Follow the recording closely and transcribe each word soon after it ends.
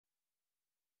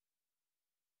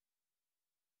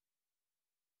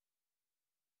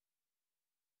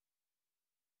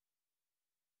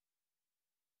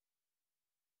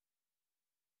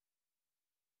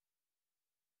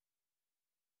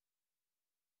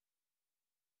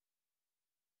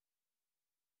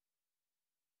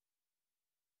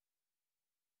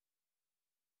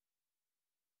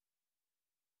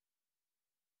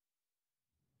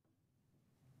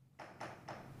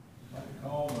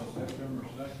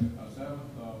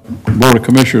Board of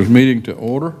Commissioners meeting to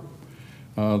order.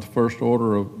 The first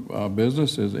order of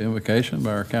business is the invocation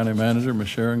by our County Manager, Ms.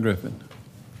 Sharon Griffin.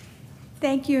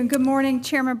 Thank you, and good morning,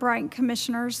 Chairman Bright and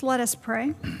Commissioners. Let us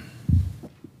pray.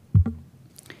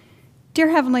 Dear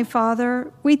Heavenly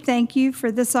Father, we thank you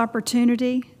for this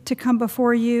opportunity to come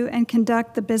before you and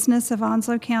conduct the business of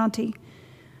Onslow County.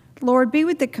 Lord, be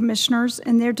with the commissioners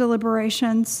in their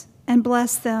deliberations and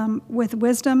bless them with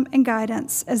wisdom and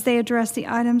guidance as they address the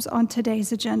items on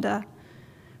today's agenda.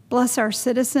 Bless our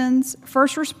citizens,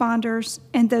 first responders,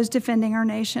 and those defending our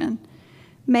nation.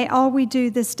 May all we do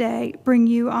this day bring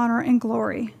you honor and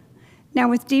glory. Now,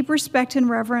 with deep respect and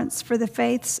reverence for the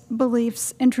faiths,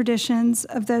 beliefs, and traditions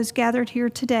of those gathered here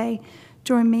today,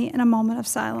 join me in a moment of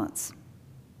silence.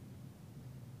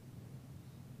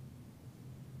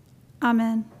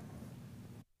 Amen.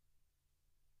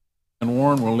 And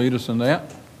Warren will lead us in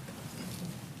that.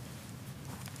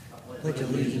 I pledge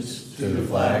allegiance to the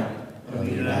flag of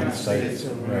the United States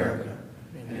of America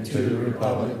and to the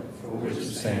republic for which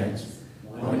it stands,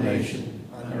 one nation,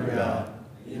 under God,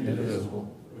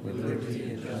 indivisible, with liberty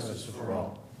and justice for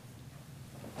all.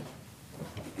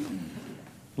 I'd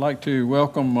like to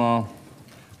welcome our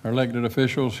elected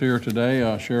officials here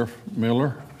today, Sheriff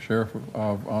Miller, Sheriff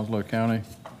of Onslow County,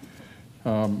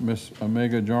 Ms.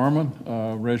 Omega Jarman,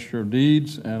 Register of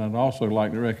Deeds, and I'd also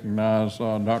like to recognize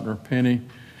Dr. Penny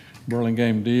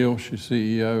Burlingame Deal. She's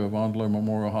CEO of Onslow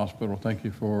Memorial Hospital. Thank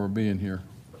you for being here.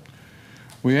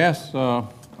 We ask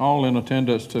all in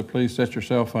attendance to please set your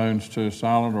cell phones to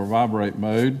silent or vibrate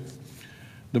mode.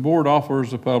 The board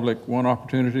offers the public one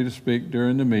opportunity to speak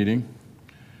during the meeting.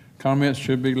 Comments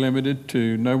should be limited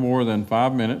to no more than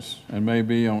 5 minutes and may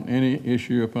be on any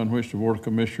issue upon which the Board of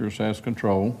Commissioners has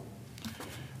control.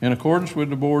 In accordance with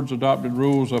the board's adopted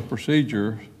rules of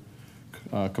procedure,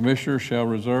 commissioners shall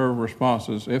reserve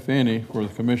responses, if any, for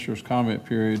the commissioner's comment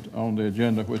period on the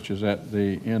agenda, which is at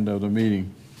the end of the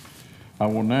meeting. I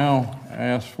will now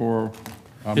ask for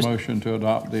a motion to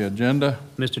adopt the agenda.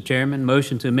 Mr. Chairman,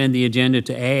 motion to amend the agenda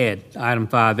to add item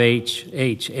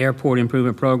 5H, Airport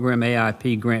Improvement Program,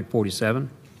 AIP Grant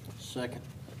 47. Second.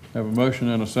 Have a motion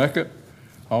and a second.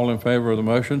 All in favor of the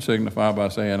motion signify by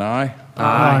saying aye.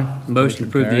 Aye. Motion to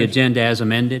approve the carries. agenda as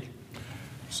amended.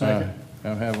 Second. I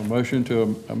have a motion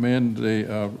to amend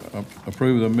the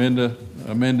approve the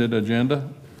amended agenda.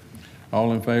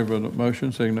 All in favor of the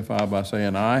motion signify by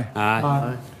saying aye.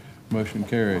 Aye. Motion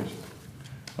carries.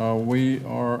 We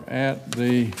are at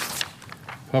the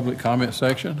public comment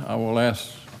section. I will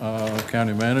ask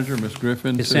County Manager, Ms.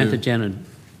 Griffin, Consent agenda,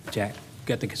 Jack.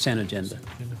 Got the consent agenda.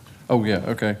 Oh, yeah,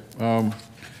 okay.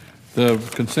 The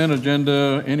consent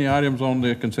agenda, any items on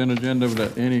the consent agenda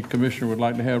that any commissioner would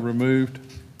like to have removed?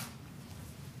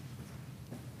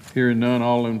 Hearing none,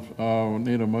 all in,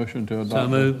 need a motion to adopt. So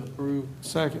moved. Approved.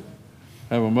 Second.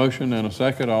 Have a motion and a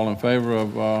second. All in favor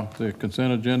of the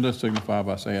consent agenda signify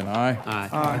by saying aye. Aye.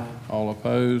 Aye. All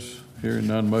opposed? Hearing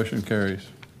none, motion carries.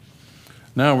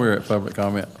 Now we're at public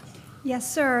comment.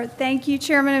 Yes, sir. Thank you,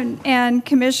 Chairman and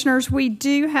Commissioners. We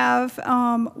do have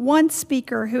one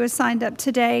speaker who has signed up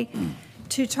today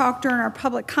to talk during our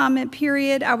public comment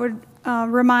period. I would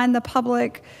remind the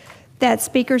public that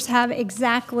speakers have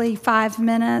exactly 5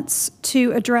 minutes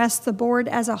to address the board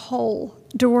as a whole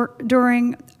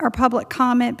during our public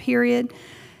comment period.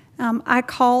 I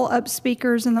call up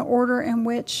speakers in the order in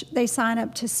which they sign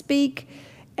up to speak.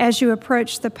 As you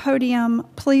approach the podium,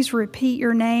 please repeat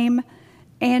your name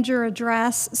and your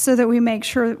address so that we make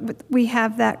sure we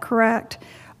have that correct.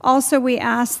 Also, we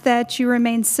ask that you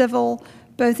remain civil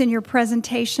both in your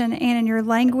presentation and in your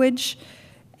language,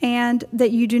 and that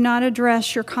you do not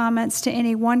address your comments to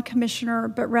any one commissioner,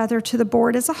 but rather to the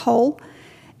board as a whole.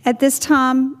 At this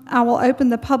time, I will open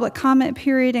the public comment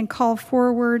period and call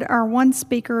forward our one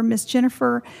speaker, Ms.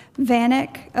 Jennifer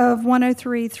Vanek of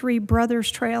 103 Three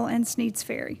Brothers Trail in Sneads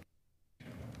Ferry.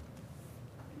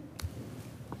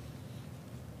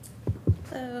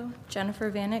 Hello, Jennifer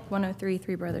Vanek, 103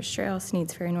 Three Brothers Trail,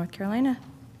 Sneads Ferry, North Carolina.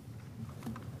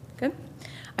 Good.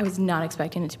 I was not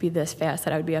expecting it to be this fast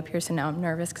that I would be up here, so now I'm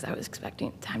nervous because I was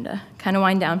expecting time to kind of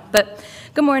wind down. But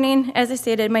good morning. As I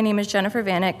stated, my name is Jennifer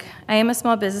Vanek. I am a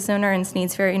small business owner in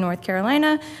Sneads Ferry, North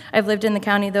Carolina. I've lived in the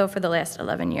county, though, for the last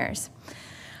 11 years.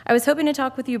 I was hoping to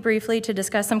talk with you briefly to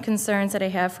discuss some concerns that I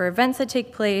have for events that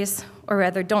take place, or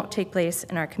rather don't take place,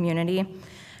 in our community.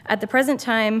 At the present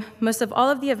time, most of all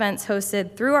of the events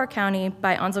hosted through our county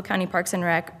by Onslow County Parks and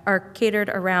Rec are catered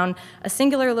around a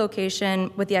singular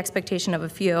location with the expectation of a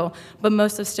few, but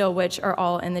most of still which are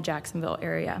all in the Jacksonville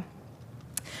area.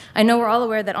 I know we're all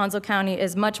aware that Onslow County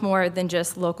is much more than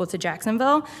just local to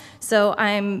Jacksonville, so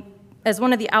I'm As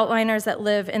one of the outliners that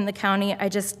live in the county, I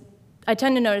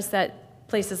tend to notice that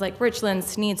places like Richland,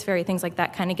 Sneads Ferry, things like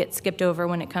that kind of get skipped over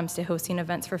when it comes to hosting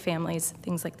events for families,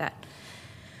 things like that.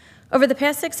 Over the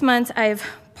past 6 months, I've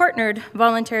partnered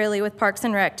voluntarily with Parks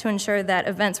and Rec to ensure that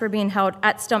events were being held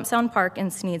at Stump Sound Park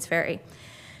and Sneads Ferry.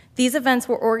 These events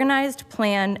were organized,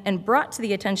 planned, and brought to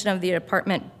the attention of the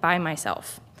department by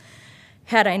myself.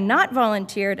 Had I not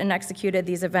volunteered and executed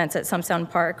these events at Stump Sound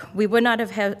Park, we would not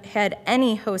have had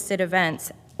any hosted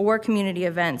events or community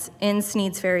events in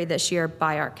Sneads Ferry this year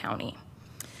by our county.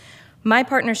 My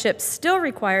partnership still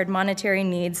required monetary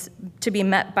needs to be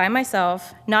met by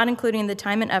myself, not including the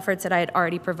time and efforts that I had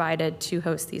already provided to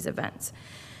host these events.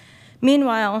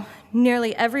 Meanwhile,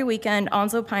 nearly every weekend,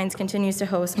 Onslow Pines continues to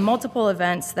host multiple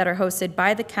events that are hosted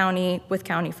by the county with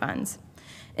county funds.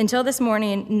 Until this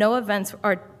morning, no events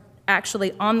are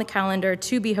actually on the calendar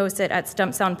to be hosted at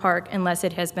Stump Sound Park unless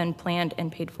it has been planned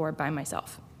and paid for by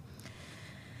myself.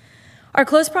 Our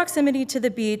close proximity to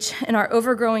the beach and our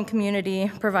overgrowing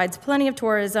community provides plenty of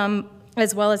tourism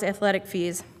as well as athletic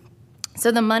fees.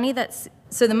 So the money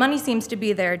seems to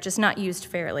be there, just not used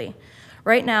fairly.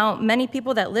 Right now, many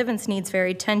people that live in Sneads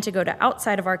Ferry tend to go to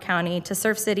outside of our county to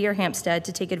Surf City or Hampstead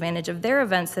to take advantage of their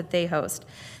events that they host.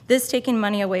 This taking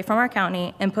money away from our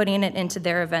county and putting it into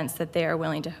their events that they are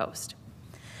willing to host.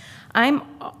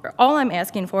 All I'm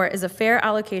asking for is a fair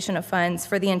allocation of funds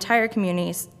for the entire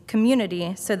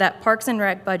community so that Parks and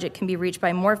Rec budget can be reached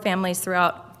by more families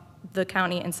throughout the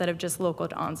county instead of just local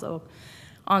to Onslow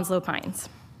Pines.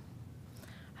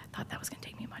 I thought that was going to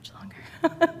take me much longer.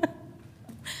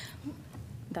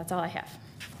 That's all I have.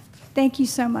 Thank you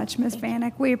so much, Ms.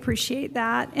 Vanek. We appreciate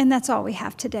that. And that's all we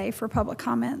have today for public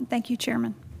comment. Thank you,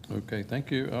 Chairman. Okay,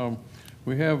 thank you.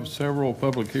 We have several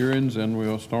public hearings, and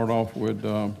we'll start off with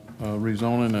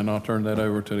rezoning, and I'll turn that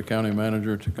over to the county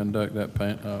manager to conduct that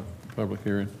public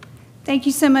hearing. Thank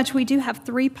you so much. We do have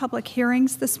 3 public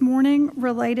hearings this morning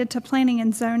related to planning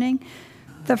and zoning.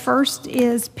 The first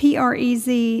is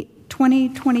PREZ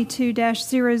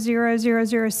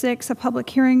 2022-00006, a public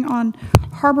hearing on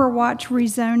Harbor Watch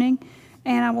rezoning.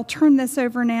 And I will turn this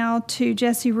over now to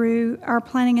Jesse Rue, our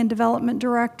Planning and Development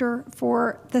Director,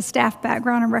 for the staff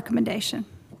background and recommendation.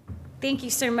 Thank you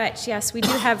so much. Yes, we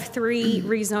do have 3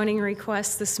 rezoning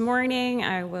requests this morning.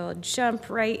 I will jump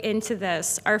right into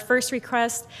this. Our first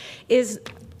request is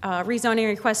rezoning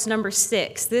request number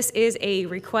 6. This is a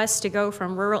request to go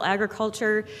from rural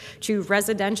agriculture to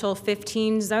residential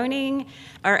 15 zoning.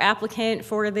 Our applicant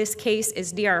for this case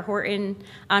is D.R. Horton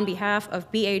on behalf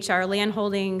of BHR Land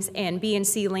Holdings and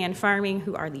B&C Land Farming,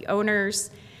 who are the owners.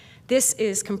 This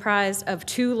is comprised of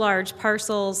 2 large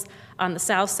parcels on the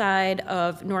south side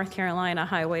of North Carolina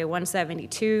Highway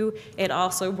 172. It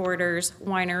also borders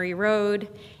Winery Road,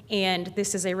 and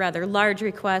this is a rather large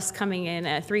request coming in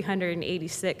at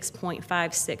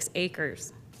 386.56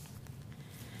 acres.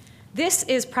 This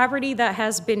is property that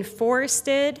has been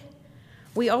forested.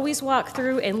 We always walk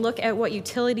through and look at what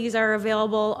utilities are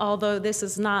available, although this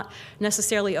is not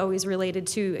necessarily always related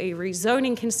to a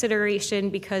rezoning consideration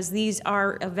because these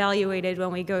are evaluated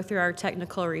when we go through our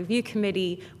technical review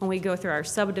committee, when we go through our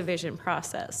subdivision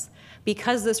process.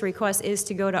 Because this request is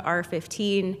to go to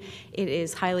R15, it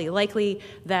is highly likely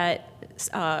that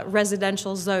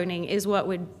residential zoning is what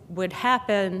would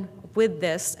happen with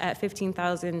this at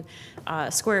 15,000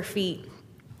 square feet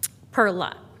per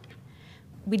lot.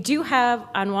 We do have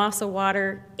Onwassa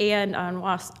Water and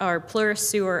Pleuris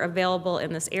Sewer available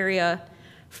in this area.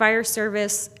 Fire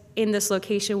service in this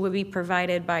location would be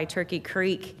provided by Turkey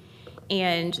Creek,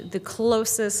 and the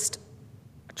closest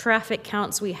traffic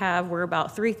counts we have were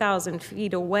about 3,000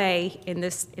 feet away in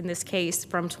this case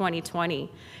from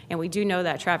 2020, and we do know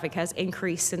that traffic has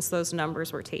increased since those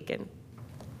numbers were taken.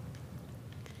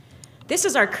 This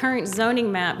is our current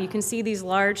zoning map. You can see these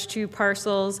large 2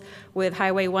 parcels with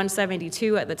Highway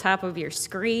 172 at the top of your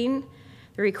screen.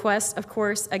 The request, of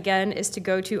course, again, is to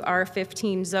go to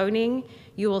R15 zoning.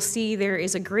 You will see there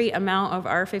is a great amount of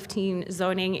R15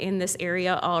 zoning in this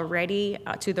area already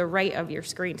to the right of your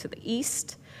screen to the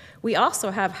east. We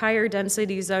also have higher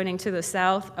density zoning to the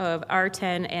south of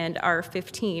R10 and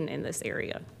R15 in this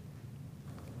area.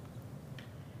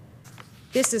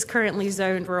 This is currently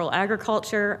zoned rural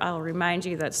agriculture. I'll remind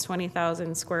you that's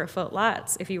 20,000 square foot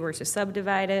lots if you were to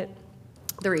subdivide it.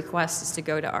 The request is to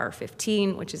go to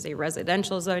R15, which is a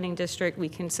residential zoning district we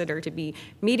consider to be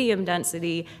medium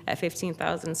density at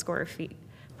 15,000 square feet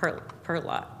per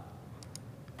lot.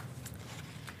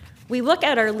 We look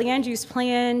at our land use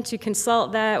plan to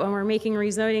consult that when we're making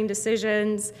rezoning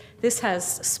decisions. This has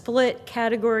split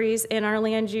categories in our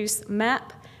land use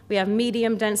map. We have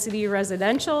medium density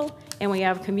residential and we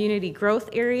have community growth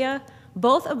area.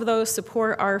 Both of those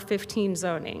support R15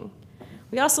 zoning.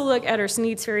 We also look at our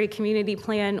Sneads Ferry Community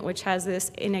Plan, which has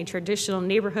this in a traditional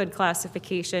neighborhood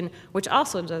classification, which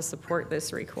also does support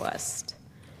this request.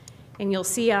 And you'll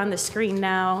see on the screen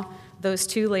now those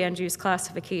two land use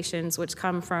classifications, which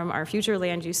come from our future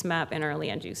land use map and our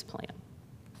land use plan.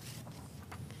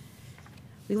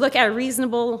 We look at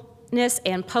reasonableness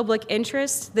and public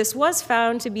interest. This was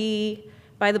found to be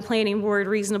by the planning board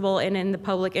reasonable and in the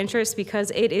public interest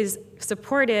because it is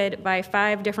supported by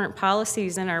 5 different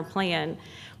policies in our plan.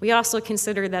 We also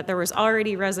considered that there was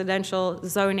already residential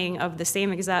zoning of the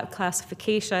same exact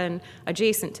classification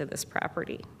adjacent to this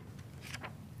property.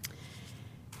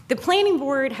 The planning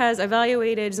board has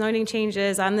evaluated zoning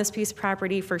changes on this piece of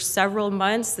property for several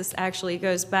months. This actually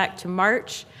goes back to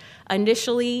March.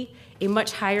 Initially, a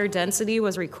much higher density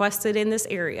was requested in this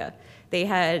area. They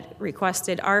had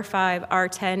requested R5,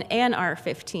 R10, and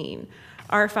R15.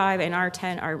 R5 and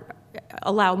R10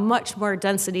 allow much more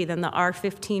density than the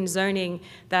R15 zoning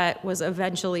that was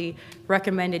eventually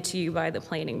recommended to you by the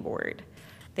planning board.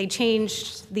 They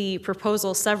changed the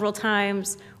proposal several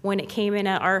times. When it came in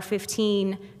at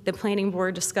R15, the planning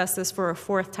board discussed this for a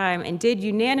 4th time and did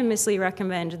unanimously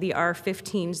recommend the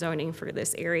R15 zoning for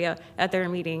this area at their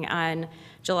meeting on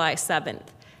July 7th.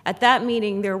 At that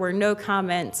meeting, there were no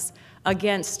comments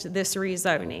against this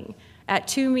rezoning. At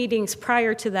 2 meetings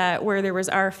prior to that, where there was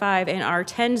R5 and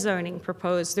R10 zoning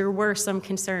proposed, there were some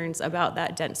concerns about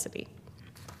that density.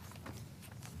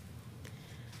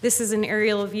 This is an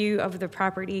aerial view of the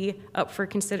property up for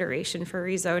consideration for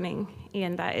rezoning,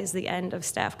 and that is the end of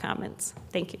staff comments.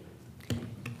 Thank you.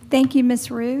 Thank you,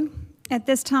 Ms. Rue. At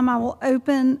this time, I will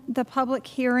open the public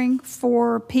hearing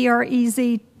for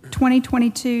PREZ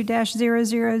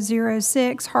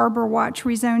 2022-0006 Harbor Watch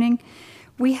rezoning.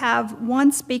 We have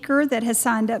 1 speaker that has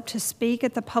signed up to speak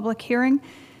at the public hearing,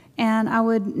 and I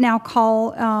would now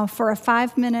call for a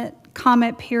 5-minute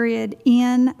comment period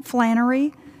in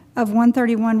Flannery of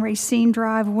 131 Racine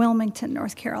Drive, Wilmington,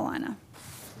 North Carolina.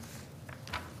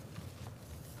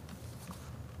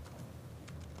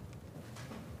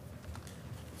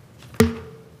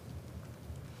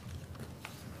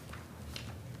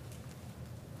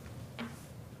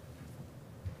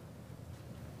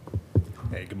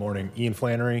 Hey, good morning. Ian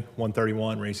Flannery,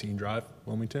 131 Racine Drive,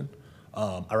 Wilmington.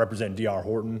 I represent D.R.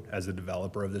 Horton as the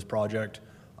developer of this project,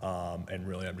 and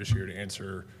really I'm just here to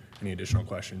answer any additional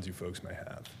questions you folks may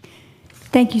have.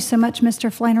 Thank you so much,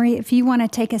 Mr. Flannery. If you want to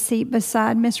take a seat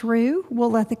beside Ms. Rue, we'll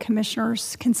let the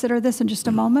commissioners consider this in just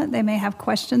a moment. They may have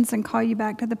questions and call you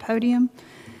back to the podium.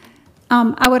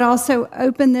 I would also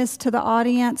open this to the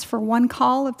audience for 1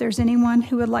 call if there's anyone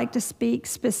who would like to speak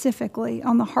specifically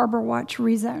on the Harbor Watch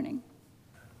rezoning.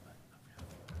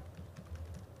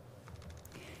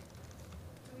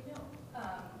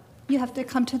 You have to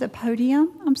come to the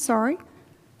podium. I'm sorry.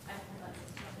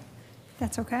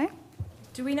 That's okay.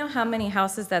 Do we know how many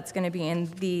houses that's going to be in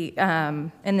the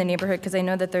neighborhood? Because I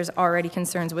know that there's already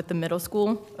concerns with the middle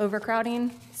school overcrowding.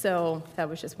 So that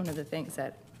was just one of the things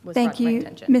that was brought to my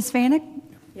attention. Thank you. Ms. Vanek?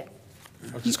 Yeah.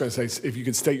 I was just going to say, if you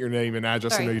could state your name and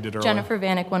address, I know you did earlier. Jennifer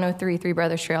Vanek, 103 Three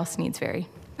Brothers Trail, Sneads Ferry.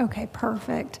 Okay,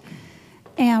 perfect.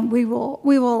 And we will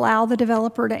allow the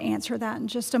developer to answer that in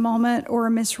just a moment, or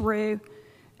Ms. Rue.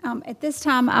 At this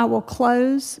time, I will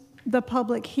close the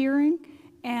public hearing,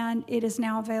 and it is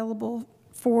now available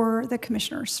for the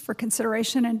commissioners for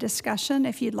consideration and discussion.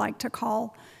 If you'd like to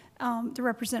call the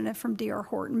representative from D.R.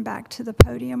 Horton back to the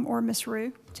podium, or Ms.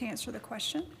 Rue to answer the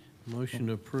question. Motion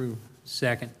to approve.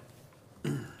 Second.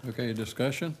 Okay,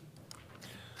 discussion?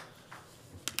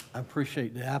 I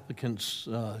appreciate the applicant's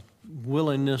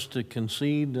willingness to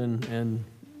concede and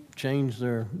change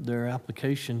their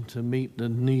application to meet the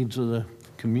needs of the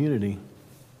community.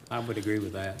 I would agree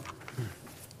with that.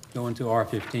 Going to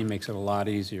R15 makes it a lot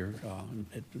easier,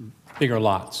 bigger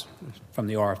lots from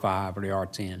the R5 or the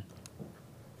R10.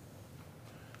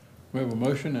 We have a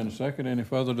motion and a second. Any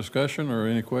further discussion or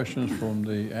any questions from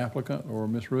the applicant or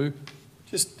Ms. Rue?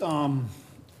 Just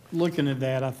looking at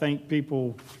that, I think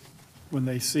people, when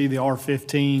they see the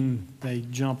R15, they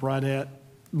jump right at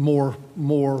more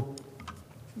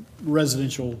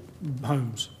residential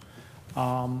homes.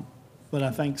 But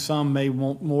I think some may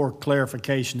want more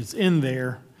clarification. It's in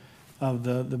there of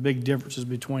the big differences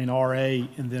between RA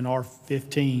and then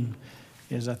R15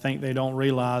 is I think they don't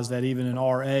realize that even in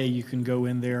RA, you can go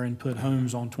in there and put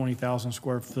homes on 20,000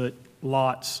 square foot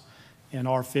lots. And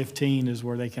R15 is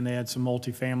where they can add some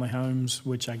multifamily homes,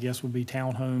 which I guess would be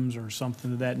townhomes or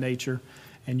something of that nature.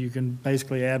 And you can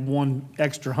basically add 1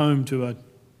 extra home to an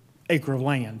acre of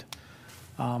land.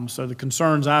 So the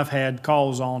concerns I've had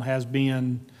calls on has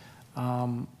been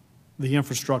the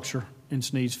infrastructure in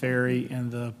Sneads Ferry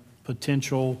and the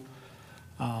potential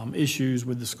issues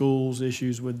with the schools,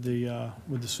 issues with the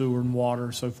sewer and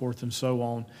water, so forth and so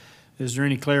on. Is there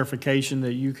any clarification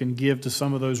that you can give to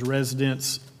some of those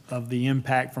residents of the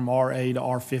impact from RA to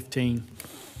R15?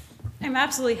 I'm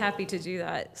absolutely happy to do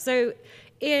that. So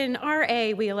in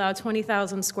RA, we allow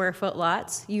 20,000 square foot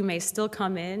lots. You may still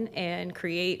come in and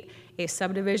create a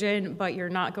subdivision, but you're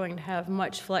not going to have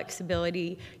much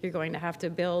flexibility. You're going to have to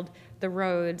build the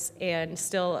roads, and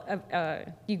still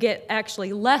you get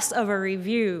actually less of a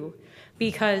review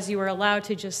because you are allowed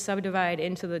to just subdivide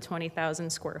into the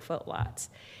 20,000 square foot lots.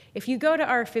 If you go to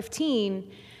R15,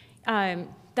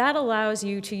 that allows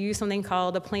you to use something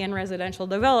called a planned residential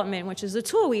development, which is a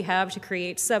tool we have to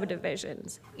create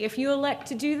subdivisions. If you elect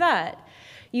to do that,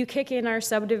 you kick in our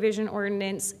subdivision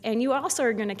ordinance, and you also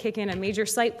are going to kick in a major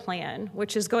site plan,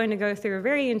 which is going to go through a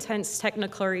very intense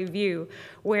technical review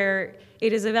where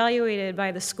it is evaluated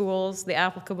by the schools, the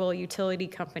applicable utility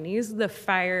companies, the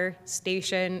fire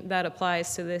station that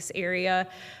applies to this area,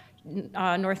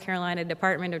 North Carolina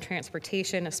Department of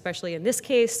Transportation, especially in this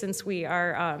case, since we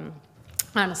are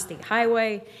on a state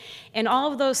highway. And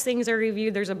all of those things are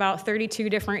reviewed. There's about 32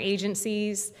 different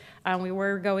agencies. We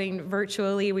were going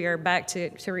virtually. We are back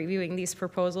to reviewing these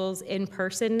proposals in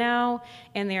person now,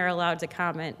 and they are allowed to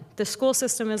comment. The school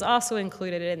system is also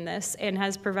included in this and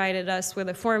has provided us with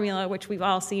a formula, which we've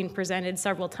all seen presented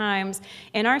several times,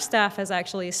 and our staff has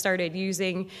actually started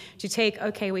using to take,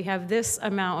 okay, we have this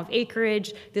amount of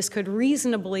acreage, this could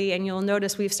reasonably, and you'll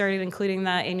notice we've started including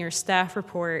that in your staff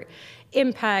report,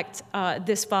 impact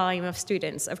this volume of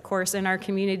students. Of course, in our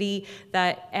community,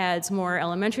 that adds more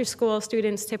elementary school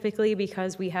students typically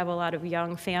because we have a lot of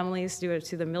young families due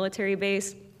to the military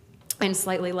base, and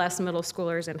slightly less middle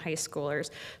schoolers and high schoolers.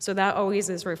 So that always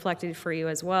is reflected for you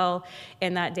as well,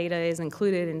 and that data is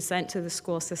included and sent to the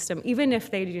school system, even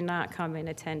if they do not come and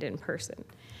attend in person.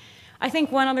 I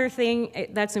think one other thing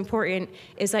that's important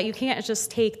is that you can't just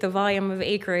take the volume of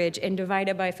acreage and divide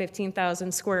it by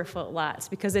 15,000 square foot lots,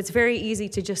 because it's very easy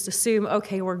to just assume,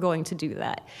 okay, we're going to do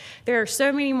that. There are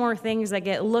so many more things that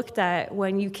get looked at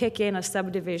when you kick in a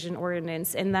subdivision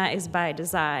ordinance, and that is by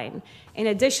design. In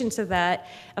addition to that,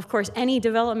 of course, any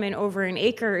development over an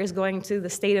acre is going to the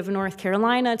state of North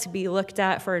Carolina to be looked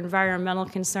at for environmental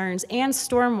concerns and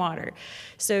stormwater.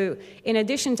 So in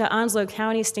addition to Onslow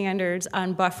County standards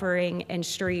on buffering and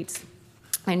streets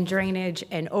and drainage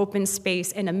and open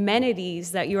space and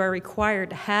amenities that you are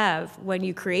required to have when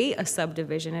you create a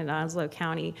subdivision in Onslow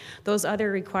County, those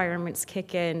other requirements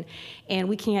kick in, and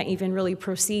we can't even really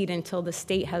proceed until the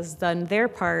state has done their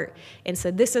part and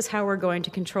said, this is how we're going to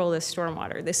control this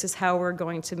stormwater. This is how we're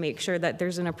going to make sure that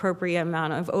there's an appropriate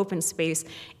amount of open space.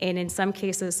 And in some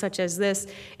cases, such as this,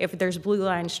 if there's blue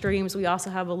line streams, we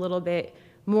also have a little bit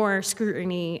more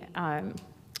scrutiny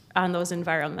on those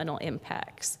environmental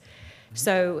impacts.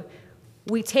 So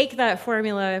we take that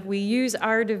formula, we use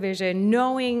our division,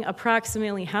 knowing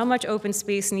approximately how much open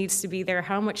space needs to be there,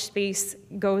 how much space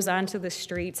goes onto the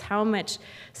streets, how much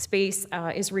space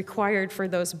is required for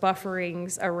those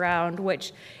bufferings around,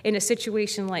 which in a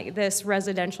situation like this,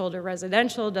 residential to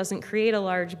residential doesn't create a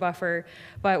large buffer,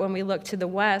 but when we look to the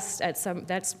west at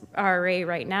that's RA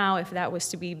right now, if that was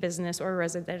to be business or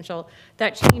residential,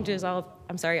 that changes all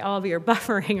of your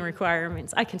buffering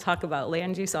requirements. I can talk about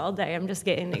land use all day, I'm just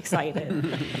getting excited.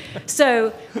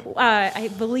 So I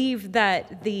believe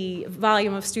that the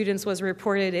volume of students was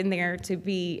reported in there to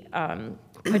be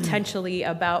potentially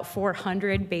about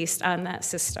 400 based on that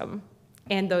system.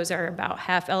 And those are about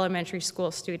half elementary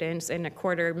school students and a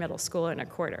quarter middle school and a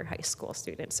quarter high school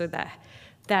students. So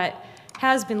that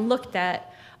has been looked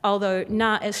at, although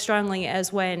not as strongly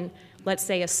as when, let's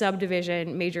say, a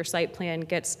subdivision major site plan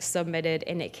gets submitted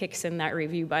and it kicks in that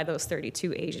review by those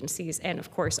 32 agencies and, of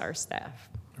course, our staff.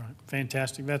 Right.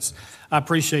 Fantastic. I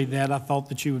appreciate that. I thought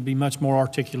that you would be much more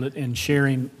articulate in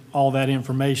sharing all that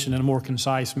information in a more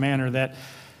concise manner, that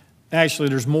actually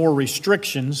there's more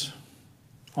restrictions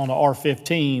on a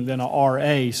R15 than a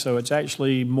RA, so it's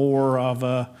actually more of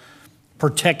a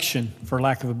protection, for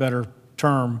lack of a better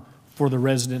term, for the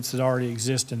residents that already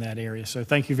exist in that area. So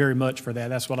thank you very much for that.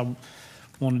 That's what I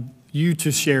wanted you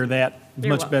to share that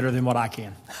much better than what I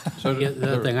can. So the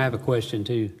other thing, I have a question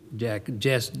too, Jack.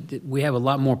 Jess, we have a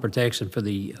lot more protection for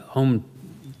the home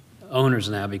owners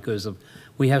now because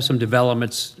we have some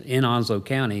developments in Onslow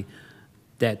County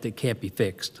that can't be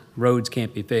fixed. Roads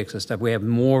can't be fixed and stuff. We have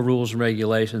more rules and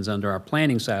regulations under our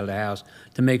planning side of the house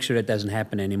to make sure that doesn't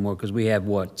happen anymore, because we have,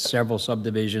 several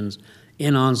subdivisions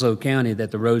in Onslow County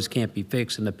that the roads can't be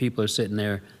fixed and the people are sitting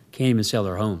there can't even sell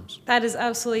their homes. That is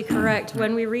absolutely correct.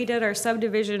 When we redid our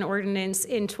subdivision ordinance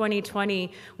in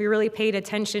 2020, we really paid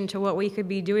attention to what we could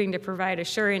be doing to provide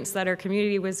assurance that our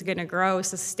community was going to grow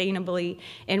sustainably.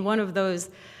 And one of those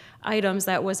items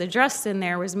that was addressed in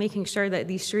there was making sure that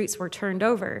these streets were turned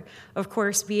over. Of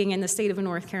course, being in the state of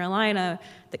North Carolina,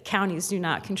 the counties do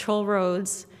not control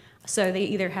roads, so they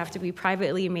either have to be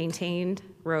privately maintained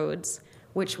roads,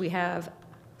 which we have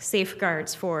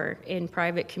safeguards for in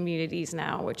private communities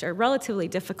now, which are relatively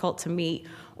difficult to meet,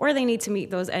 or they need to meet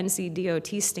those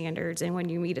NCDOT standards, and when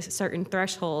you meet a certain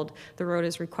threshold, the road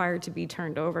is required to be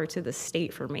turned over to the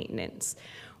state for maintenance.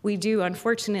 We do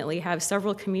unfortunately have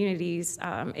several communities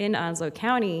in Onslow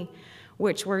County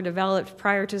which were developed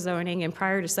prior to zoning and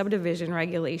prior to subdivision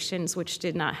regulations, which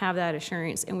did not have that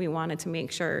assurance, and we wanted to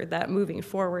make sure that moving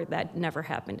forward that never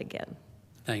happened again.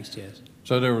 Thanks, Jess.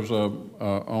 So there was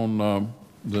on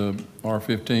the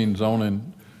R15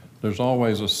 zoning, there's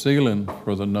always a ceiling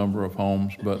for the number of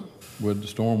homes, but with the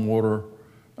stormwater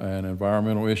and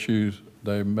environmental issues,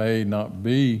 they may not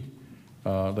be,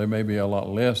 they may be a lot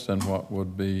less than what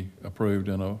would be approved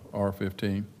in a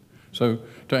R15. So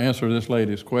to answer this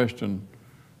lady's question,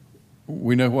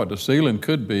 we know what the ceiling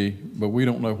could be, but we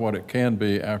don't know what it can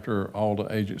be after all the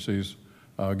agencies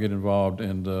get involved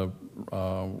in the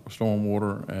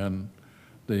stormwater and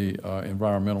the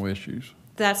environmental issues.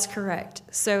 That's correct.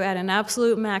 So at an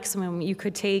absolute maximum, you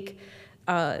could take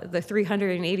the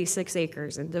 386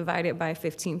 acres and divide it by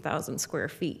 15,000 square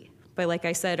feet. But like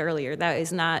I said earlier, that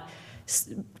is not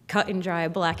cut and dry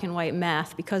black and white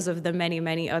math because of the many,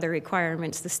 many other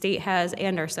requirements the state has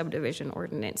and our subdivision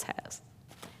ordinance has.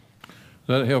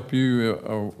 Does that help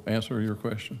you answer your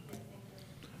question?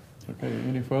 Okay,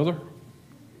 any further?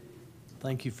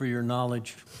 Thank you for your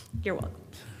knowledge. You're welcome.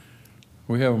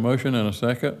 We have a motion and a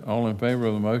second. All in favor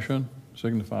of the motion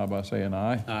signify by saying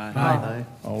aye. Aye.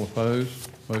 All opposed,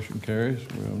 motion carries.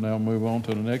 We'll now move on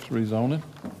to the next rezoning.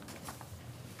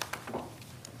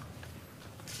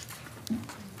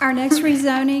 Our next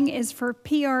rezoning is for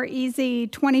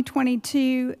PREZ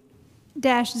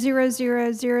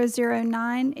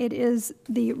 2022-00009. It is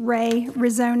the Ray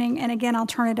rezoning, and again, I'll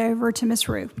turn it over to Ms.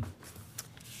 Rue.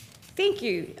 Thank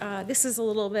you. This is a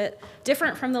little bit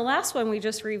different from the last one we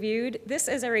just reviewed. This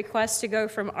is a request to go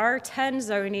from R10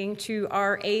 zoning to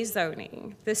RA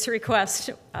zoning. This request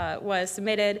was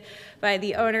submitted by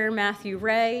the owner, Matthew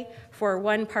Ray, for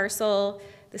one parcel.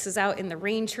 This is out in the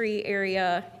Raintree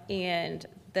area, and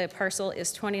the parcel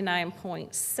is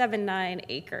 29.79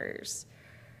 acres.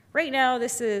 Right now,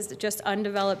 this is just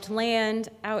undeveloped land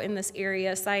out in this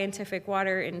area. Scientific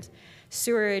Water and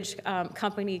Sewerage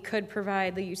Company could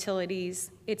provide the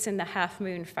utilities. It's in the Half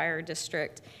Moon Fire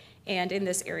District, and in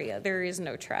this area, there is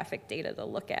no traffic data to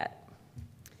look at.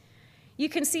 You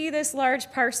can see this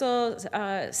large parcel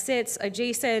sits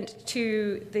adjacent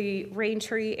to the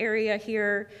Raintree area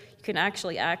here. You can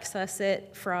actually access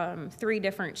it from 3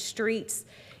 different streets.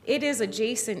 It is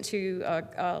adjacent to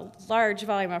a large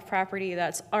volume of property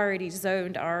that's already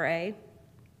zoned RA.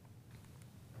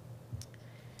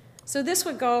 So this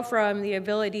would go from the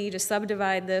ability to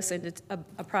subdivide this into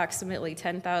approximately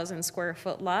 10,000 square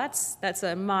foot lots. That's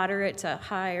a moderate to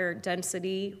higher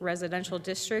density residential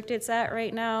district it's at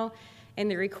right now. And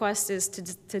the request is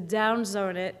to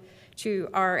downzone it to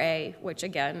RA, which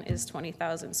again is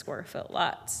 20,000 square foot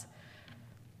lots.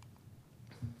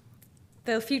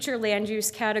 The future land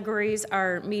use categories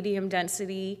are medium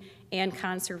density and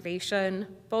conservation.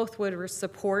 Both would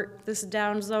support this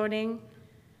downzoning.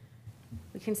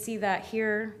 We can see that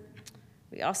here.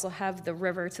 We also have the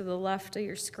river to the left of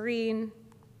your screen.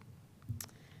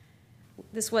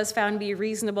 This was found to be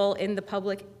reasonable in the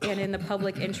public and in the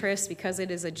public interest because it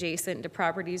is adjacent to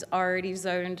properties already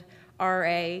zoned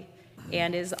RA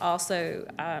and is also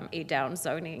a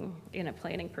downzoning in a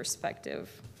planning perspective.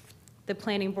 The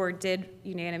planning board did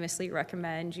unanimously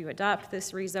recommend you adopt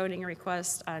this rezoning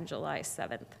request on July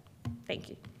 7th. Thank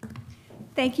you.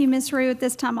 Thank you, Ms. Rue. At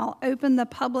this time, I'll open the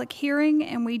public hearing,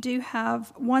 and we do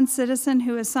have one citizen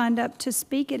who has signed up to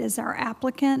speak. It is our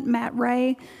applicant, Matt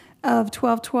Ray of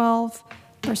 212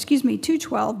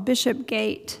 Bishop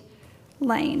Gate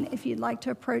Lane. If you'd like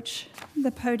to approach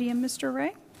the podium, Mr.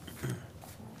 Ray.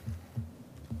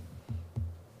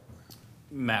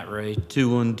 Matt Ray,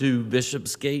 212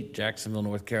 Bishopsgate, Jacksonville,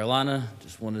 North Carolina.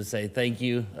 Just wanted to say thank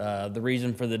you. The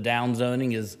reason for the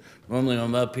downzoning is normally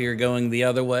I'm up here going the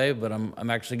other way, but I'm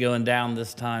actually going down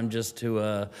this time just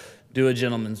to do a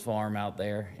gentleman's farm out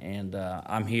there. And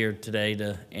I'm here today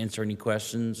to answer any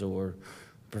questions or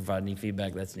provide any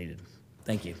feedback that's needed.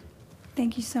 Thank you.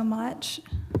 Thank you so much.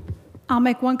 I'll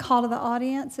make one call to the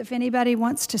audience if anybody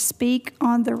wants to speak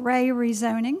on the Ray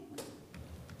rezoning.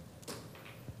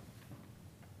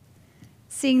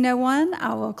 Seeing no one,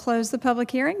 I will close the public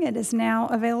hearing. It is now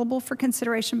available for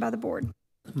consideration by the board.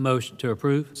 Motion to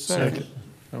approve? Second.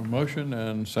 Have a motion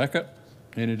and second.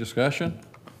 Any discussion?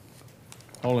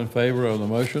 All in favor of the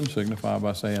motion signify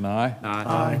by saying aye.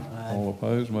 Aye. All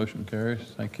opposed, motion carries.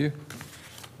 Thank you.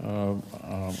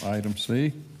 Item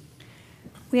C.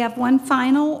 We have one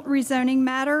final rezoning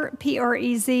matter,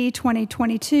 PREZ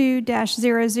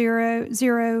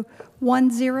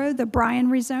 2022-00010, the Bryan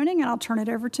rezoning, and I'll turn it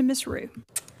over to Ms. Rue.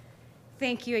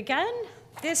 Thank you again.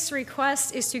 This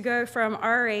request is to go from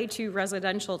RA to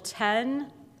residential 10.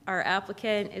 Our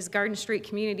applicant is Garden Street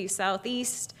Community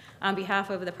Southeast on behalf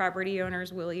of the property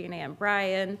owners Willie and Ann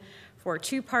Bryan for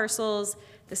 2 parcels.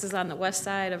 This is on the west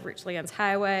side of Richlands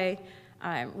Highway,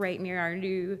 right near our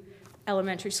new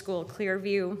elementary school,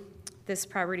 Clearview. This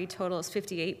property total is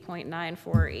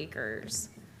 58.94 acres.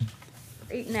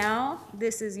 Right now,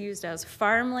 this is used as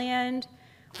farmland.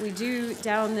 We do,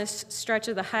 down this stretch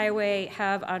of the highway,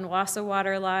 have Onwassa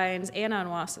water lines and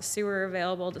Onwassa sewer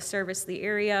available to service the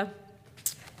area.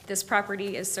 This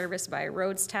property is serviced by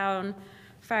Rhodestown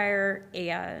Fire,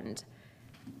 and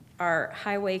our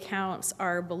highway counts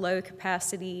are below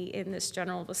capacity in this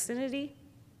general vicinity.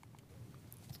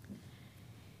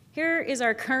 Here is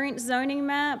our current zoning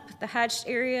map. The hatched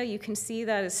area, you can see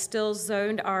that is still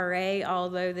zoned RA,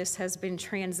 although this has been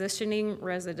transitioning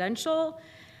residential.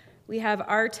 We have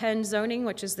R10 zoning,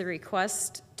 which is the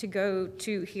request to go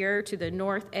to here to the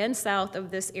north and south of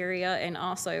this area, and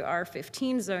also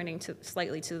R15 zoning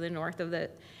slightly to the north of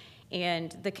it.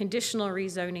 And the conditional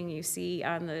rezoning you see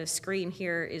on the screen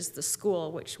here is the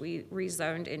school, which we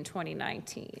rezoned in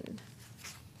 2019.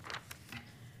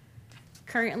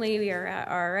 Currently, we are at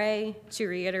RA. To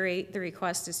reiterate, the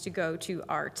request is to go to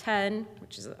R10,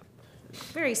 which is a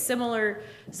very similar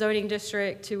zoning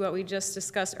district to what we just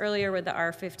discussed earlier with the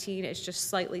R15. It's just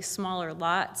slightly smaller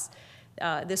lots.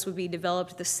 This would be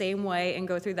developed the same way and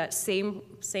go through that same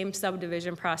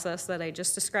subdivision process that I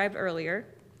just described earlier.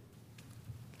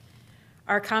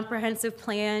 Our comprehensive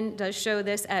plan does show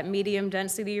this at medium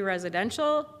density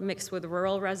residential mixed with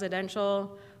rural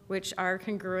residential, which are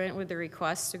congruent with the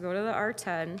request to go to the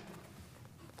R10.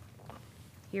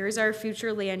 Here's our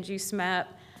future land use map.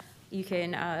 You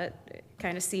can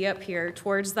kind of see up here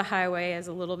towards the highway as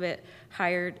a little bit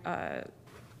higher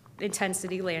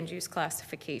intensity land use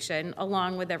classification,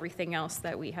 along with everything else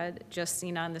that we had just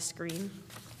seen on the screen.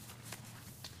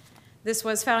 This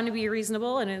was found to be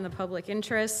reasonable and in the public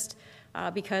interest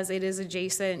because it is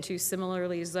adjacent to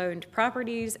similarly zoned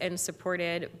properties and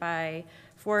supported by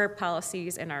 4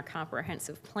 policies in our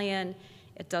comprehensive plan.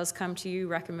 It does come to you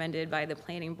recommended by the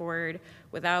planning board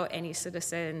without any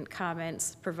citizen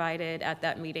comments provided at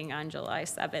that meeting on July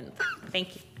 7th.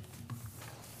 Thank you.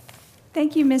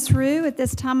 Thank you, Ms. Rue. At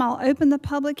this time, I'll open the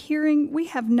public hearing. We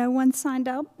have no one signed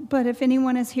up, but if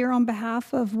anyone is here on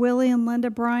behalf of Willie and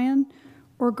Linda Bryan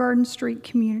or Garden Street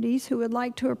Communities who would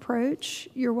like to approach,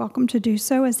 you're welcome to do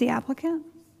so as the applicant.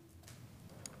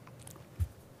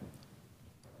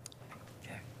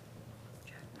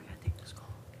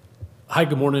 Hi,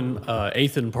 good morning.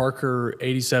 Ethan Parker,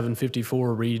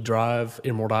 8754 Reed Drive,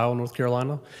 Emerald Isle, North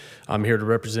Carolina. I'm here to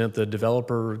represent the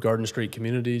developer, Garden Street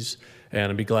Communities,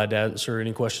 and I'd be glad to answer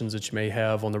any questions that you may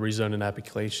have on the rezoning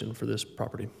application for this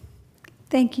property.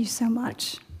 Thank you so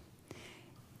much.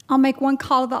 I'll make one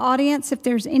call to the audience. If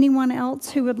there's anyone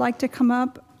else who would like to come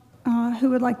up, who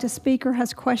would like to speak or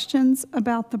has questions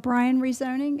about the Bryan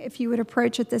rezoning, if you would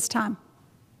approach at this time.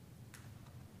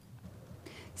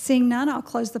 Seeing none, I'll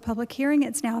close the public hearing.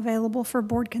 It's now available for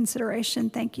board consideration.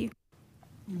 Thank you.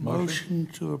 Motion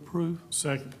to approve?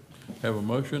 Second. Have a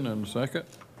motion and a second.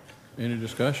 Any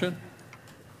discussion?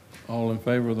 All in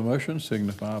favor of the motion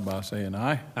signify by saying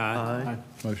aye. Aye.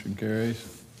 Motion carries.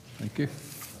 Thank you.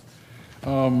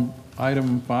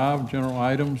 Item 5, general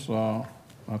items. I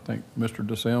think Mr.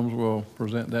 DeSims will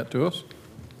present that to us.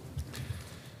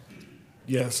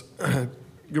 Yes.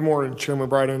 Good morning, Chairman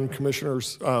Bryden and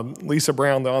Commissioners. Lisa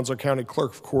Brown, the Onslow County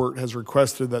Clerk of Court, has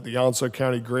requested that the Onslow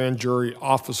County Grand Jury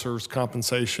officer's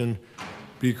compensation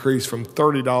be increased from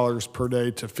 $30 per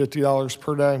day to $50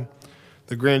 per day.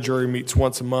 The grand jury meets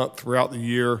once a month throughout the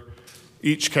year,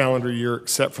 each calendar year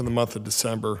except for the month of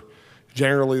December.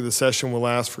 Generally, the session will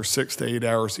last for 6 to 8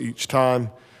 hours each time.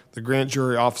 The grand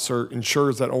jury officer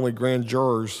ensures that only grand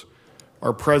jurors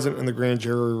are present in the grand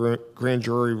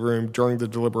jury room during the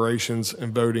deliberations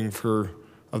and voting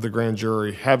of the grand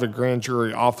jury. Have a grand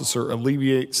jury officer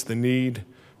alleviates the need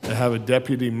to have a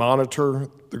deputy monitor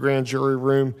the grand jury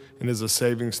room and is a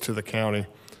savings to the county.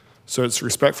 So it's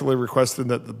respectfully requested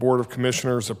that the Board of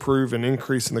Commissioners approve an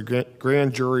increase in the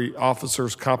grand jury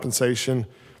officers' compensation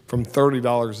from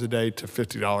 $30 a day to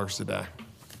 $50 a day.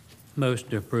 Motion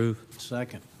to approve.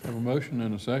 Second. Have a motion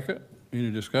and a second.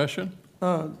 Any discussion?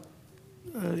 Now,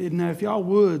 if y'all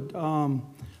would,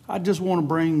 I just want to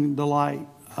bring to light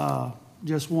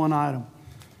just one item.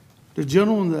 The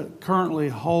gentleman that currently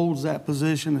holds that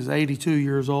position is 82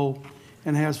 years old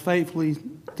and has faithfully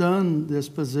done this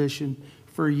position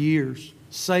for years,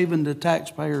 saving the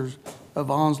taxpayers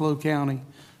of Onslow County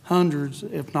hundreds,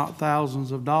 if not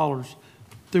thousands of dollars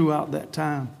throughout that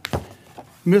time.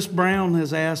 Ms. Brown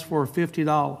has asked for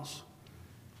 $50.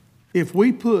 If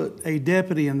we put a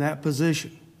deputy in that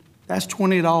position, that's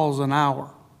 $20 an hour.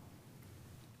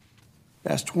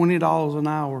 That's $20 an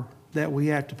hour that we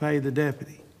have to pay the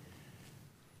deputy.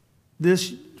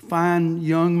 This fine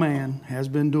young man has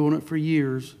been doing it for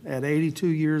years, at 82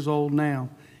 years old now,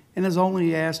 and is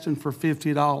only asking for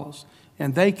 $50,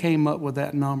 and they came up with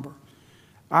that number.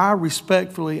 I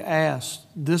respectfully ask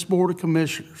this Board of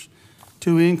Commissioners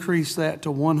to increase that to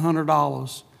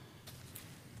 $100.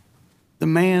 The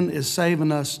man is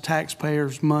saving us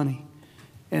taxpayers money.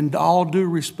 And all due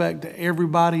respect to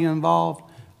everybody involved,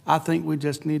 I think we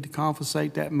just need to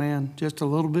compensate that man just a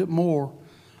little bit more.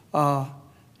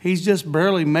 He's just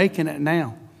barely making it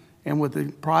now. And with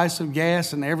the price of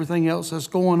gas and everything else that's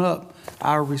going up,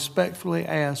 I respectfully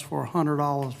ask for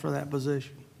 $100 for that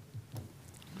position.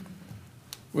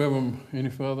 We have any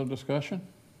further discussion?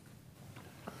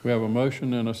 We have a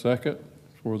motion and a second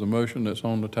for the motion that's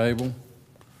on the table.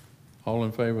 All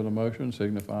in favor of the motion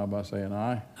signify by saying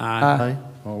aye. Aye.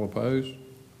 All opposed?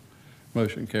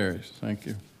 Motion carries. Thank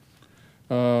you.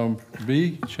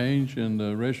 B, change in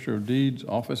the Register of Deeds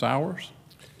office hours.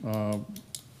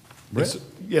 Brett?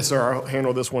 Yes, sir, I'll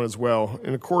handle this one as well.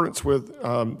 In accordance with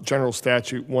General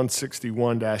Statute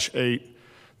 161-8,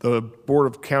 the Board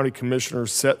of County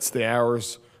Commissioners sets the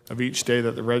hours of each day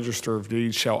that the Register of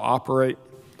Deeds shall operate.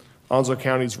 Onslow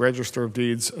County's Register of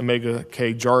Deeds, Omega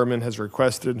K. Jarman, has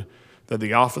requested that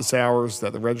the office hours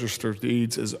that the Register of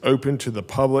Deeds is open to the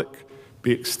public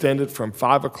be extended from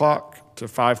 5 o'clock to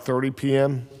 5:30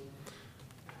 p.m.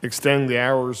 Extending the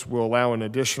hours will allow an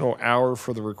additional hour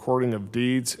for the recording of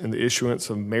deeds and the issuance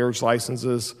of marriage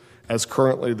licenses, as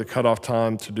currently the cutoff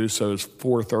time to do so is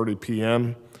 4:30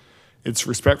 p.m. It's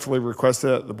respectfully requested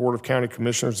that the Board of County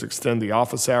Commissioners extend the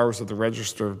office hours of the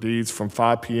Register of Deeds from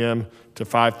 5 p.m. to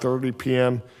 5:30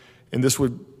 p.m., and this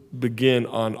would begin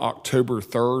on October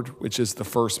 3rd, which is the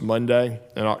first Monday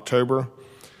in October.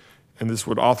 And this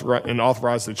would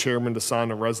authorize the chairman to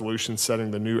sign a resolution setting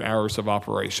the new hours of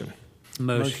operation.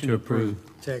 Motion to approve.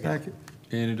 Second.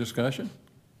 Any discussion?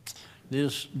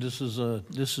 This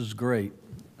is great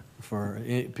for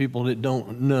people that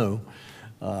don't know.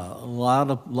 A lot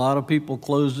of people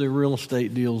close their real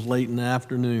estate deals late in the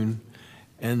afternoon,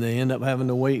 and they end up having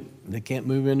to wait. They can't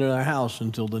move into their house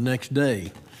until the next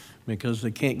day because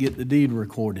they can't get the deed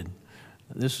recorded.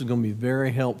 This is going to be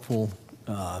very helpful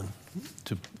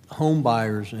to home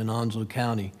buyers in Onslow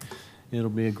County. It'll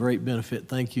be a great benefit.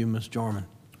 Thank you, Ms. Jarman.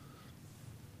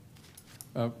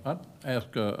 I'd ask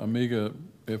Amiga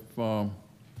if, are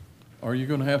you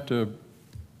going to have to,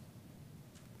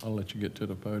 I'll let you get to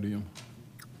the podium.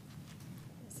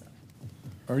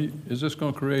 Is this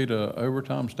going to create a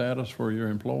overtime status for your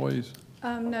employees?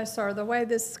 No, sir. The way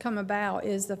this has come about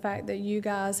is the fact that you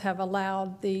guys have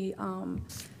allowed the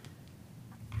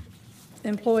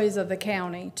employees of the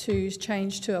county to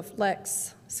change to a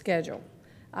flex schedule.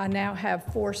 I now have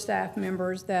 4 staff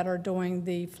members that are doing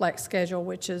the flex schedule,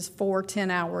 which is 4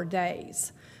 10-hour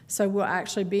days. So we'll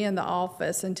actually be in the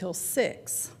office until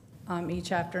 6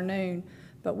 each afternoon,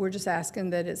 but we're just asking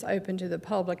that it's open to the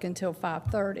public until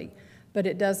 5:30. But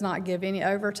it does not give any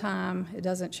overtime. It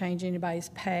doesn't change anybody's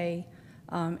pay.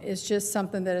 It's just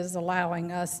something that is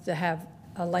allowing us to have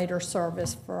a later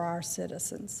service for our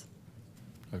citizens.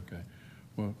 Okay.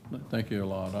 Well, thank you a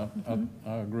lot.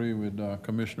 I agree with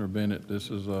Commissioner Bennett. This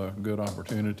is a good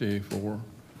opportunity for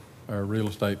our real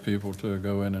estate people to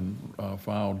go in and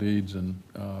file deeds and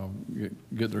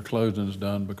get their closings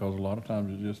done, because a lot of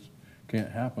times it just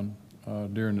can't happen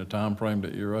during the time frame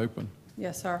that you're open.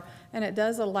 Yes, sir. And it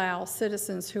does allow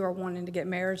citizens who are wanting to get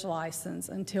marriage license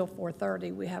until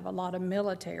 4:30. We have a lot of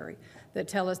military that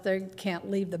tell us they can't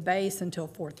leave the base until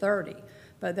 4:30,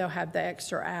 but they'll have the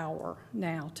extra hour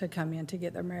now to come in to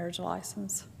get their marriage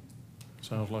license.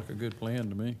 Sounds like a good plan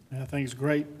to me. I think it's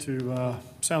great to,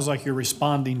 sounds like you're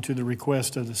responding to the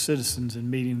request of the citizens and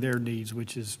meeting their needs,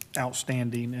 which is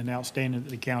outstanding, and outstanding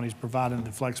that the county's providing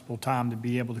the flexible time to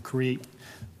be able to create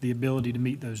the ability to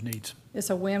meet those needs. It's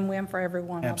a win-win for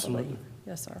everyone, I believe. Absolutely.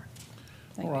 Yes, sir.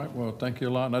 All right, well, thank you a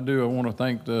lot. And I want to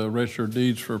thank the Register of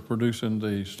Deeds for producing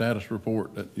the status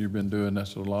report that you've been doing.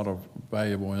 That's a lot of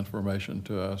valuable information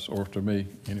to us, or to me,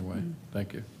 anyway.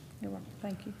 Thank you. You're welcome.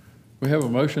 Thank you. We have a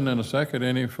motion and a second.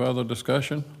 Any further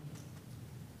discussion?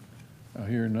 I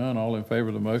hear none. All in favor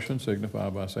of the motion signify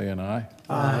by saying aye.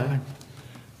 Aye.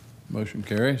 Motion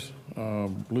carries.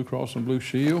 Blue Cross and Blue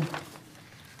Shield.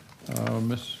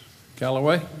 Ms.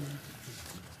 Callaway?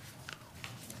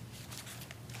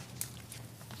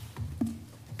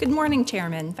 Good morning,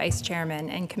 Chairman, Vice Chairman,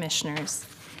 and Commissioners.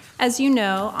 As you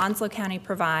know, Onslow County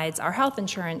provides our health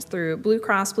insurance through Blue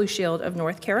Cross Blue Shield of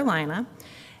North Carolina,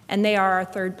 and they are our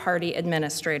third-party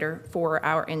administrator for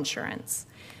our insurance.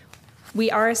 We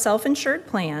are a self-insured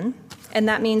plan, and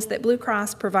that means that Blue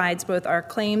Cross provides both our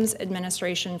claims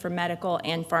administration for medical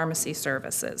and pharmacy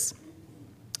services.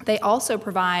 They also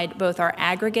provide both our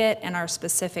aggregate and our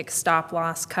specific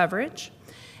stop-loss coverage.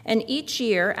 And each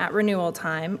year at renewal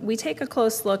time, we take a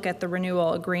close look at the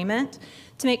renewal agreement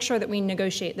to make sure that we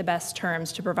negotiate the best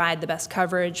terms to provide the best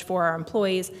coverage for our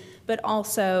employees, but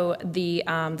also the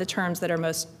terms that are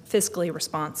most fiscally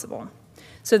responsible.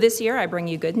 So this year, I bring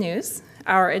you good news.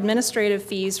 Our administrative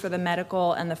fees for the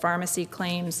medical and the pharmacy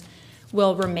claims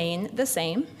will remain the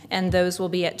same, and those will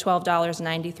be at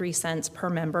 $12.93 per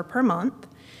member per month.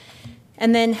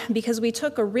 And then, because we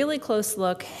took a really close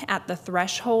look at the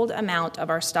threshold amount of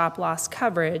our stop-loss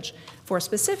coverage for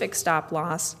specific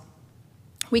stop-loss,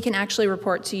 we can actually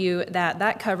report to you that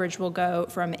that coverage will go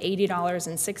from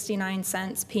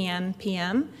 $80.69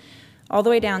 PM all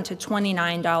the way down to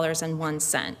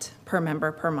 $29.01 per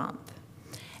member per month.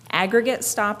 Aggregate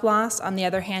stop-loss, on the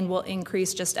other hand, will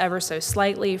increase just ever so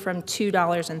slightly from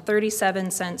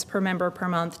 $2.37 per member per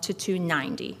month to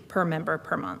 $2.90 per member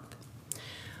per month.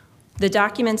 The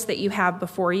documents that you have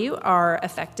before you are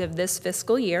effective this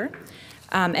fiscal year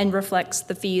and reflects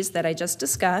the fees that I just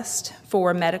discussed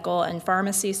for medical and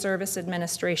pharmacy service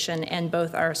administration and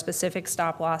both our specific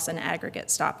stop-loss and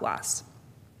aggregate stop-loss.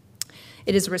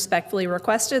 It is respectfully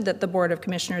requested that the Board of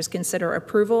Commissioners consider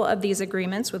approval of these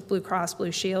agreements with Blue Cross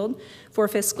Blue Shield for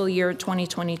fiscal year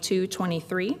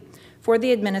 2022-23 for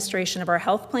the administration of our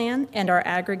health plan and our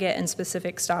aggregate and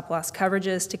specific stop-loss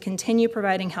coverages to continue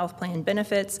providing health plan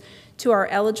benefits to our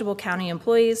eligible county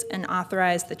employees and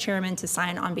authorize the chairman to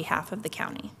sign on behalf of the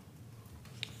county.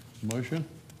 Motion?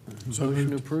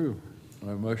 Motion approved. I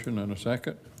have a motion and a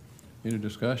second. Any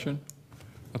discussion?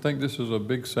 I think this is a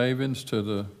big savings to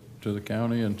the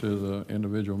county and to the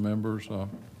individual members.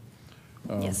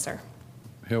 Yes, sir.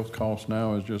 Health costs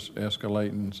now is just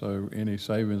escalating, so any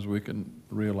savings we can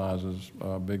realize is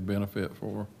a big benefit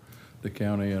for the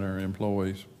county and our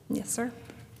employees. Yes, sir.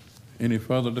 Any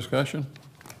further discussion?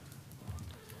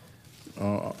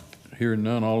 Hearing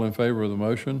none, all in favor of the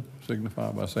motion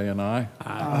signify by saying aye.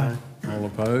 Aye. All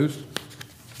opposed?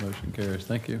 Motion carries.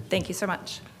 Thank you. Thank you so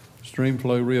much. Stream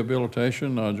flow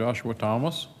rehabilitation, Joshua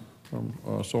Thomas from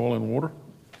Soil and Water.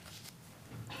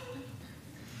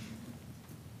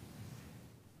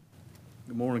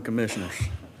 Good morning, Commissioners.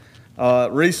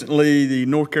 Recently, the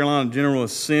North Carolina General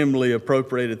Assembly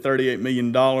appropriated $38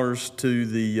 million to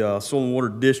the soil and water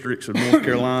districts of North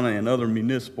Carolina and other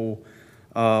municipal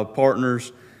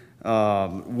partners.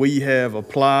 We have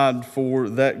applied for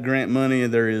that grant money,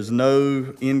 and there is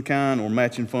no in-kind or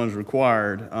matching funds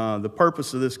required. The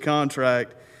purpose of this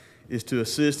contract is to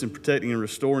assist in protecting and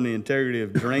restoring the integrity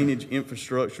of drainage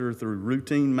infrastructure through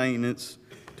routine maintenance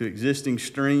to existing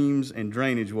streams and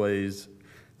drainage ways.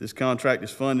 This contract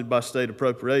is funded by state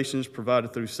appropriations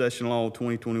provided through Session Law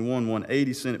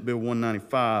 2021-180, Senate Bill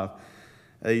 195.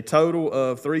 A total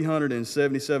of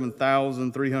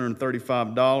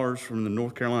 $377,335 from the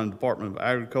North Carolina Department of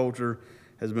Agriculture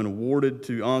has been awarded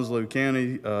to Onslow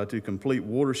County to complete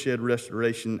watershed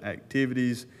restoration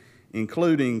activities,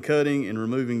 including cutting and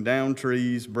removing down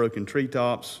trees, broken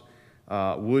treetops,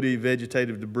 woody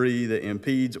vegetative debris that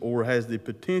impedes or has the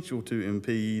potential to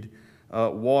impede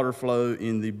water flow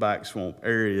in the back swamp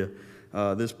area.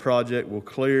 This project will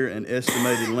clear an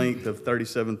estimated length of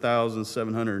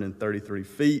 37,733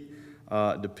 feet,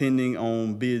 depending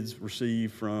on bids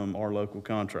received from our local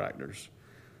contractors.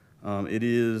 It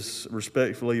is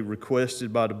respectfully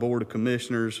requested by the Board of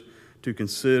Commissioners to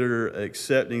consider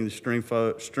accepting the Stream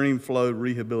Flow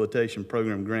Rehabilitation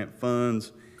Program grant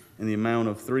funds in the amount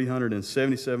of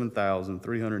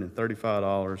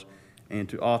 $377,335 and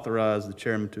to authorize the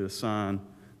chairman to assign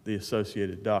the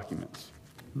associated documents.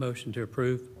 Motion to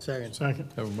approve. Second.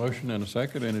 Have a motion and a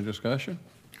second. Any discussion?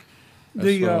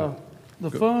 The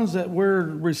funds that we're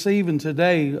receiving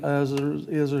today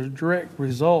is a direct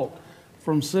result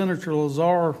from Senator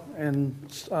Lazar and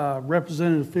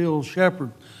Representative Phil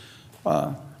Shepherd.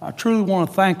 I truly want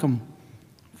to thank them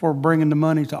for bringing the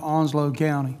money to Onslow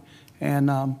County.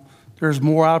 And there's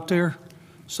more out there,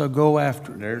 so go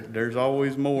after it. There's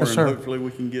always more, Yes, and sir. hopefully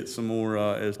we can get some more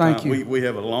as Thank time. you. We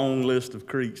have a long list of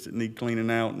creeks that need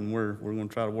cleaning out, and we're going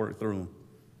to try to work through them.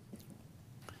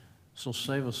 This will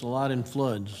save us a lot in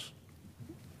floods.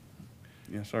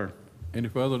 Yes, sir. Any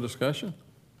further discussion?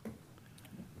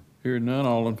 Hearing none,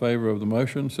 all in favor of the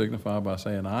motion signify by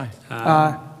saying aye.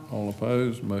 Aye. All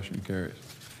opposed, motion carries.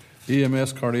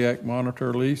 EMS cardiac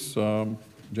monitor lease,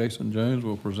 Jason Jones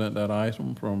will present that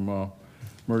item from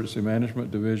Emergency Management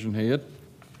Division Head.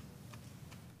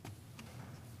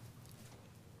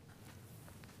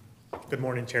 Good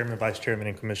morning, Chairman, Vice Chairman,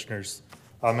 and Commissioners.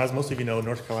 As most of you know,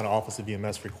 North Carolina Office of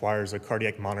EMS requires a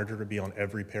cardiac monitor to be on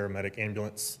every paramedic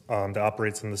ambulance that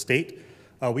operates in the state.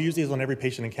 We use these on every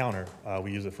patient encounter.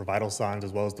 We use it for vital signs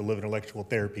as well as delivering electrical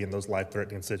therapy in those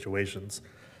life-threatening situations.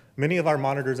 Many of our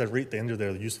monitors have reached the end of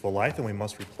their useful life and we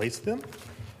must replace them.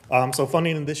 So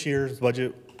funding in this year's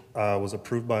budget was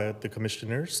approved by the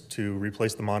commissioners to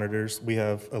replace the monitors. We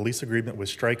have a lease agreement with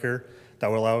Stryker that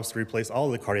will allow us to replace all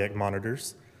of the cardiac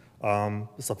monitors.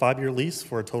 It's a 5-year lease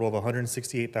for a total of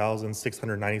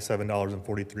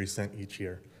 $168,697.43 each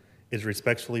year. It is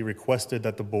respectfully requested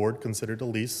that the board consider the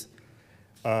lease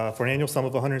for an annual sum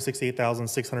of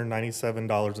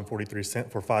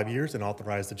 $168,697.43 for 5 years and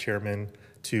authorize the chairman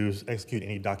to execute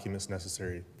any documents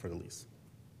necessary for the lease.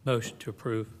 Motion to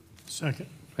approve. Second.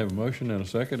 Have a motion and a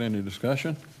second. Any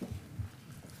discussion?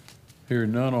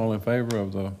 Hearing none, all in favor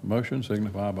of the motion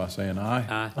signify by saying aye.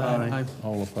 Aye. Aye.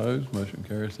 All opposed, motion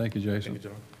carries. Thank you, Jason. Thank you,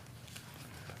 John.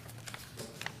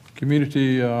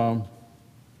 Community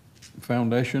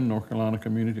Foundation, North Carolina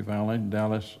Community Foundation,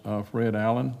 Dallas Fred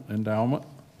Allen Endowment.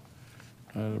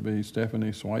 That'll be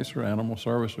Stephanie Schweitzer, Animal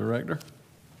Service Director.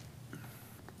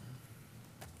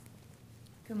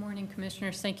 Good morning,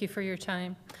 Commissioners. Thank you for your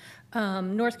time.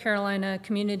 North Carolina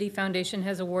Community Foundation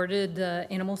has awarded the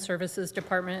Animal Services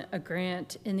Department a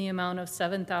grant in the amount of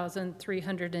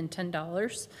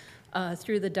 $7,310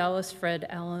 through the Dallas Fred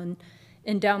Allen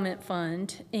Endowment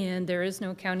Fund, and there is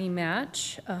no county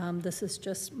match. This is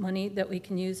just money that we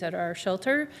can use at our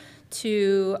shelter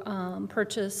to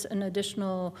purchase an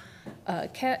additional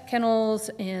cat kennels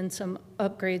and some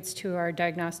upgrades to our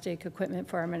diagnostic equipment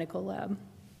for our medical lab.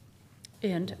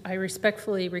 And I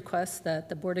respectfully request that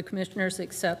the Board of Commissioners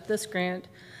accept this grant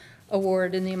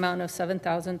award in the amount of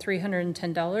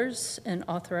 $7,310 and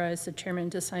authorize the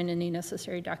chairman to sign any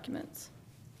necessary documents.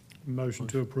 Motion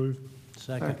to approve.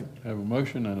 Second. Have a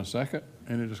motion and a second.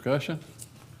 Any discussion?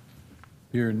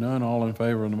 Hearing none, all in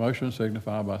favor of the motion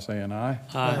signify by saying aye.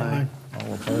 Aye.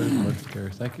 All opposed, motion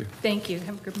carries. Thank you. Thank you.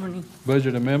 Have a good morning.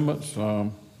 Budget amendments,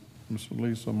 Ms.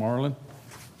 Lisa Marlin.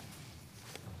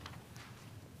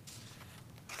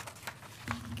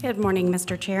 Good morning,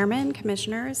 Mr. Chairman,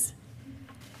 Commissioners.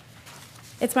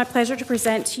 It's my pleasure to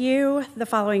present to you the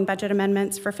following budget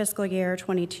amendments for fiscal year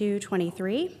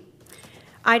 22-23.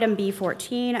 Item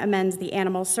B14 amends the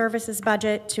Animal Services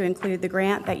budget to include the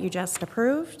grant that you just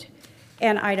approved.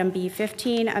 And item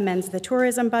B15 amends the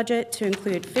tourism budget to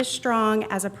include Fish Strong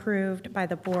as approved by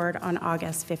the board on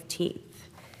August 15th.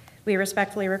 We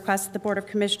respectfully request the Board of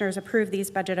Commissioners approve these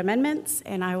budget amendments,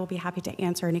 and I will be happy to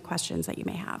answer any questions that you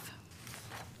may have.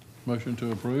 Motion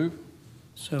to approve.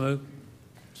 So moved.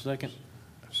 Second.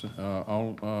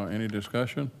 Any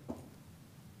discussion?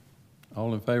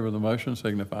 All in favor of the motion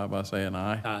signify by saying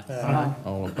aye. Aye.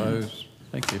 All opposed?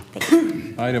 Thank you.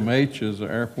 Item H is the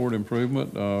airport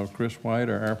improvement. Chris White,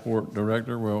 our airport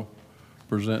director, will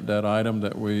present that item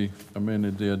that we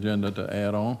amended the agenda to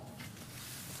add on.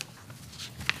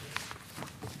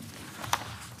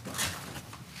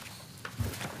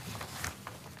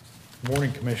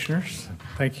 Morning, Commissioners.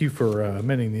 Thank you for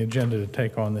amending the agenda to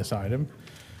take on this item.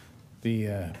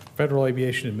 The Federal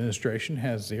Aviation Administration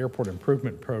has the Airport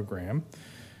Improvement Program,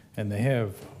 and they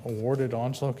have awarded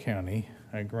Onslow County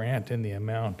a grant in the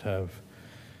amount of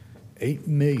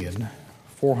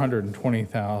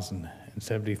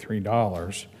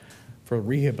 $8,420,073 for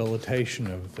rehabilitation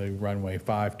of the runway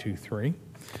 523.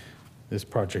 This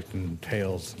project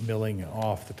entails milling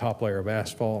off the top layer of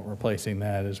asphalt, replacing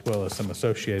that, as well as some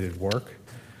associated work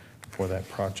for that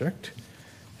project.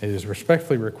 It is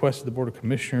respectfully requested the Board of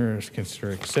Commissioners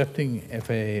consider accepting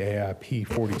FAA AIP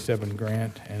 47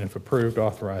 grant, and if approved,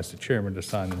 authorize the chairman to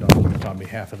sign the document on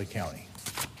behalf of the county.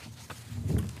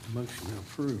 Motion to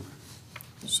approve.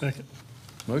 Second.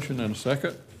 Motion and a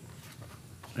second.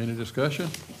 Any discussion?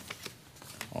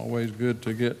 Always good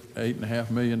to get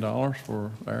 $8.5 million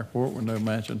for the airport with no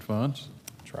matching funds.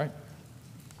 That's right.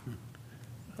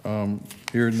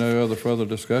 Hearing no other further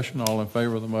discussion, all in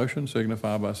favor of the motion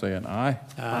signify by saying aye.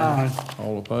 Aye.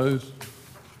 All opposed?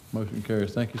 Motion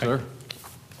carries. Thank you, sir.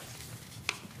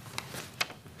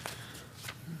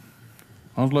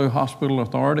 Onslow Hospital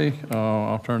Authority,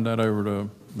 I'll turn that over to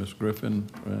Ms. Griffin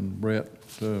and Brett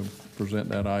to present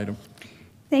that item.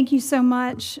 Thank you so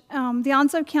much. The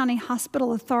Onslow County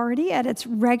Hospital Authority, at its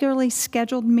regularly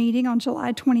scheduled meeting on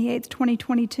July 28th,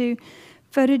 2022,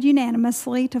 voted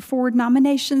unanimously to forward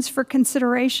nominations for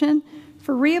consideration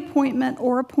for reappointment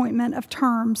or appointment of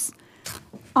terms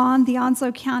on the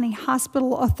Onslow County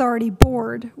Hospital Authority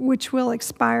Board, which will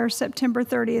expire September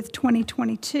 30th,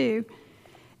 2022.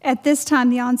 At this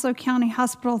time, the Onslow County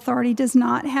Hospital Authority does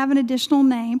not have an additional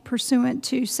name pursuant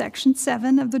to Section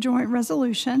 7 of the joint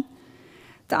resolution.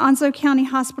 The Onslow County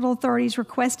Hospital Authority is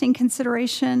requesting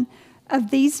consideration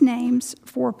of these names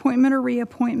for appointment or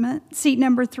reappointment. Seat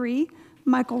number 3,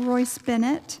 Michael Royce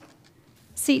Bennett.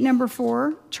 Seat number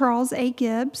 4, Charles A.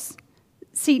 Gibbs.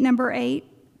 Seat number 8,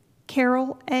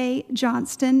 Carol A.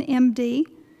 Johnston, MD.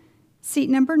 Seat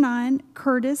number 9,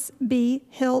 Curtis B.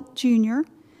 Hilt, Jr.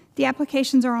 The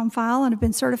applications are on file and have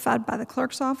been certified by the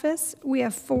clerk's office. We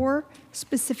have 4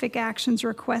 specific actions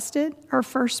requested. Our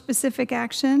first specific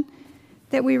action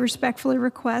that we respectfully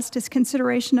request is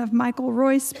consideration of Michael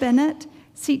Royce Bennett,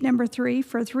 seat number 3,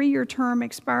 for a 3-year term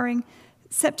expiring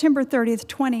September 30th,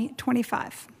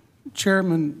 2025.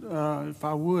 Chairman, if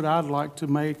I would, I'd like to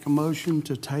make a motion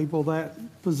to table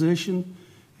that position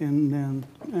and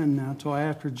until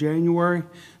after January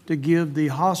to give the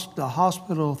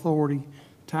hospital authority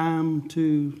time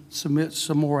to submit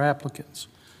some more applicants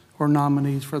or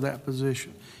nominees for that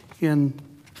position. In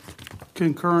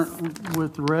concurrent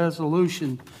with the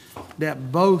resolution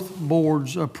that both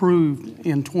boards approved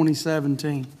in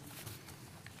 2017.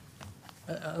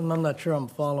 I'm not sure I'm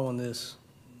following this.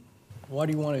 Why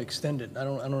do you want to extend it? I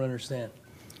don't understand.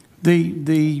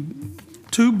 The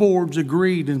 2 boards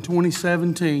agreed in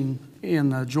 2017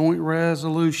 in a joint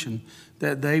resolution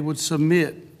that they would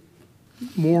submit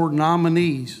more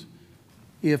nominees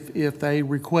if they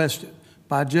request it.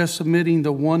 By just submitting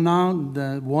the one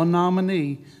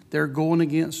nominee, they're going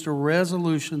against a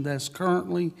resolution that's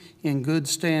currently in good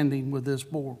standing with this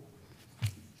board.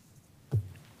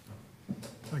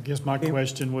 I guess my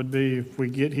question would be, if we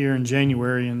get here in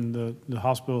January and the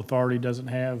hospital authority doesn't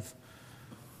have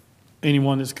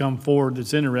anyone that's come forward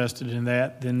that's interested in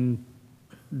that, then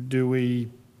do we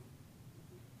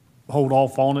hold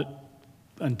off on it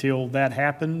until that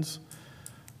happens?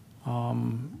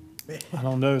 I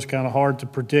don't know. It's kind of hard to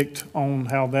predict on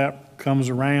how that comes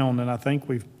around, and I think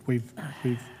we've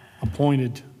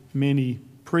appointed many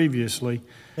previously.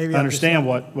 Maybe I understand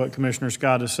what Commissioner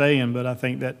Scott is saying, but I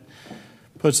think that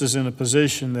puts us in a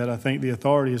position that I think the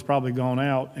authority has probably gone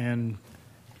out and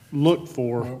looked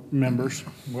for members.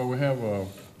 Well, we have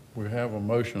a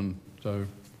motion, so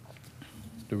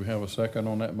do we have a second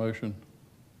on that motion?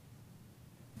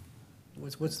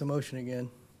 What's the motion again?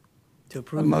 To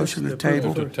approve? A motion to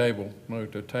table.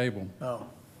 Move to table. Oh.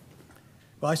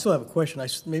 Well, I still have a question.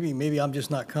 Maybe I'm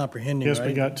just not comprehending. Yes,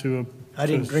 we got to. I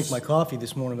didn't drink my coffee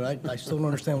this morning, but I still don't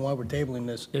understand why we're tabling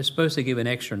this. They're supposed to give an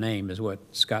extra name, is what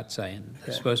Scott's saying. Okay.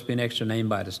 It's supposed to be an extra name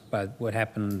by what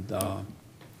happened. So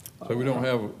we don't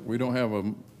have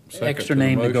a second Extra to the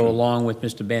name to go motion. along with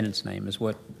Mr. Bennett's name is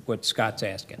what Scott's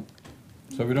asking.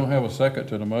 So we don't have a second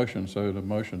to the motion, so the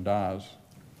motion dies.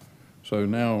 So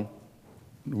now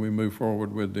we move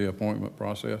forward with the appointment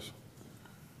process.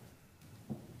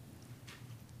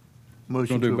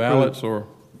 Motion Gonna do to ballots approve.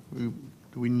 or?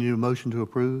 Do we need a motion to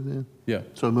approve then? Yeah.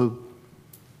 So move.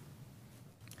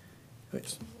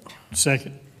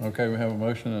 Second. Okay, we have a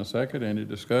motion and a second. Any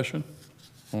discussion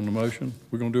on the motion?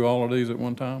 We're gonna do all of these at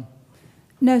one time?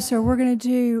 No, sir, we're going to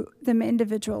do them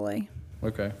individually.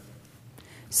 Okay.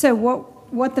 So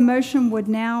what the motion would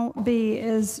now be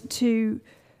is to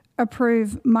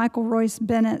approve Michael Royce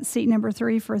Bennett, seat number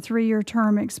 3, for a 3-year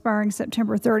term expiring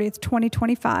September 30th,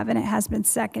 2025, and it has been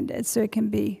seconded, so it can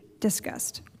be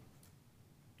discussed.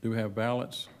 Do we have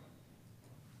ballots?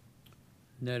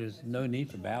 No, there's no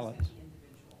need for ballots.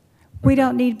 We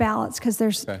don't need ballots because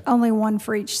there's Okay. only one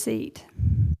for each seat.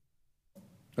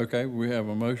 Okay, we have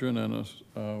a motion and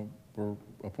for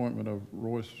appointment of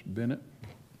Royce Bennett.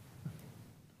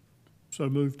 So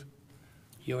moved.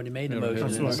 You already made the Yeah, motion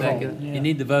that's in a what I second. called it, yeah. You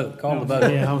need the vote. Call the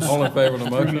vote. Yeah, All in favor of the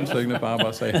motion signify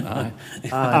by saying aye.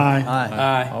 Aye.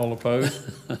 Aye. All opposed?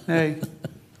 Hey,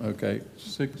 Okay,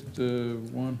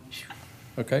 6-1.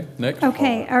 Okay, next.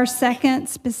 Okay, our second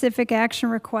specific action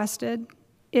requested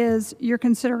is your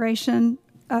consideration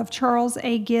of Charles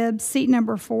A. Gibbs, seat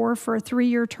number 4, for a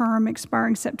 3-year term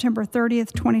expiring September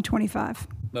 30th, 2025.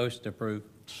 Motion approved.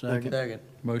 Second.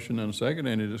 Motion and a second.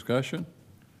 Any discussion?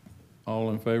 All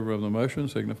in favor of the motion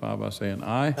signify by saying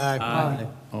aye. Aye.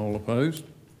 All opposed?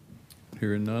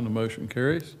 Hearing none, the motion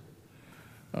carries.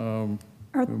 Our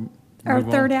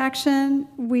Move third on. action,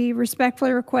 we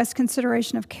respectfully request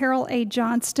consideration of Carol A.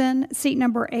 Johnston, seat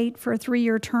number 8, for a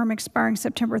 3-year term expiring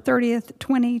September 30th,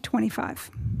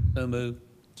 2025. So moved.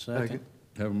 Second.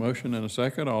 Have a motion and a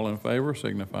second. All in favor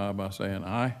signify by saying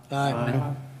aye.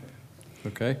 Aye.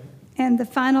 Okay. And the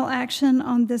final action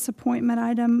on this appointment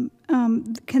item,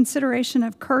 consideration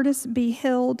of Curtis B.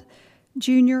 Hild,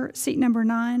 Jr., seat number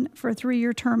 9, for a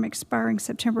 3-year term expiring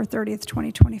September 30th,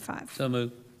 2025. So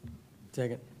moved.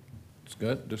 Second. It's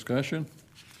good. Discussion?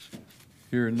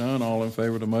 Hearing none, all in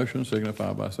favor of the motion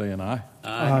signify by saying aye.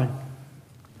 Aye.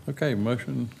 Okay,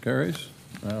 motion carries.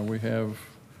 We have,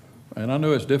 and I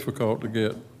know it's difficult to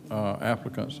get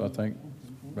applicants. I think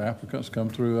the applicants come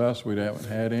through us. We haven't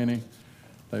had any.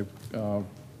 They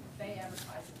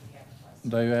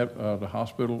the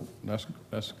hospital,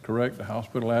 that's correct. The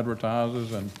hospital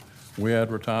advertises and we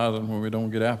advertise, and when we don't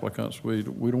get applicants, we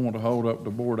don't want to hold up the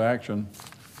board action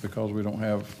because we don't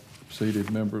have seated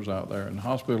members out there. And the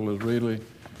hospital is really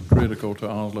critical to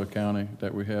Onslow County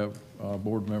that we have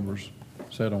board members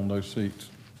set on those seats.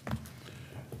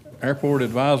 Airport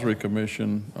Advisory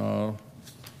Commission,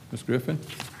 Ms. Griffin?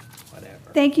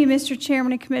 Thank you, Mr.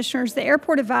 Chairman and Commissioners. The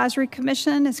Airport Advisory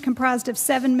Commission is comprised of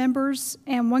 7 members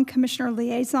and 1 commissioner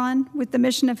liaison with the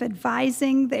mission of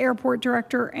advising the airport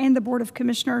director and the Board of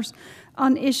Commissioners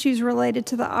on issues related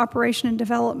to the operation and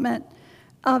development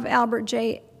of Albert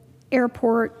J.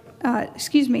 Ellis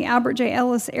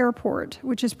Airport,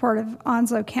 which is part of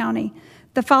Onslow County.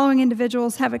 The following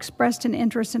individuals have expressed an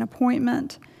interest in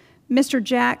appointment. Mr.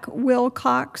 Jack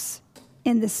Wilcox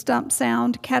in the Stump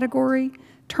Sound category,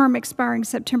 term expiring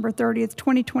September 30th,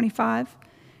 2025.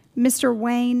 Mr.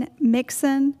 Wayne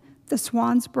Mixon, the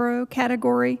Swansboro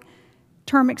category,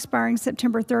 term expiring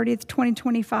September 30th,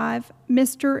 2025.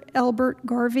 Mr. Elbert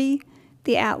Garvey,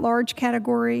 the at-large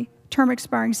category, term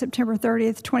expiring September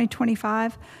 30th,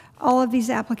 2025. All of these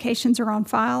applications are on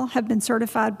file, have been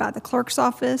certified by the clerk's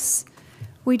office.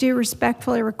 We do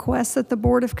respectfully request that the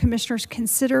Board of Commissioners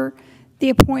consider the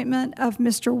appointment of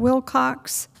Mr.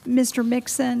 Wilcox, Mr.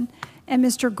 Mixon, and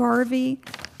Mr. Garvey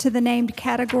to the named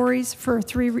categories for a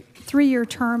three-year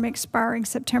term expiring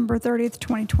September 30th,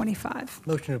 2025.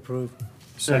 Motion approved.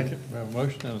 Second. We have a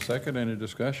motion and a second. Any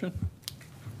discussion?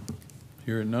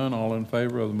 Hearing none, all in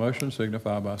favor of the motion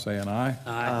signify by saying aye.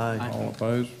 Aye. All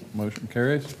opposed, motion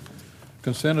carries.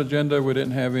 Consent agenda, we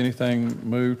didn't have anything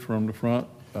moved from the front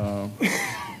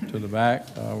to the back.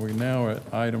 We now are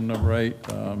at item number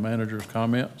 8, manager's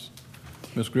comments.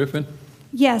 Ms. Griffin?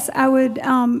 Yes,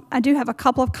 I do have a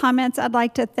couple of comments. I'd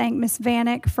like to thank Ms.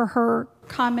 Vanek for her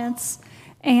comments,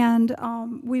 and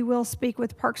we will speak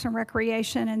with Parks and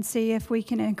Recreation and see if we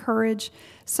can encourage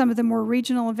some of the more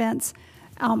regional events.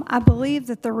 I believe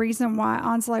that the reason why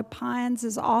Onslow Pines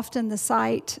is often the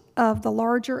site of the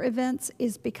larger events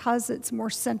is because it's more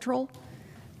central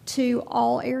to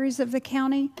all areas of the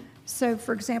county. So,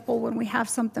 for example, when we have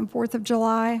something 4th of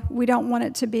July, we don't want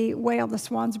it to be way on the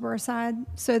Swansboro side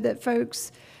so that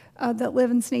folks that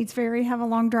live in Sneads Ferry have a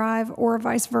long drive or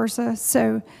vice versa.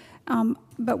 So,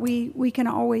 but we can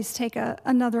always take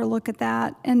another look at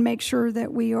that and make sure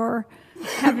that we are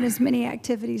having as many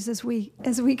activities as we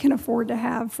can afford to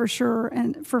have, for sure,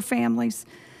 and for families.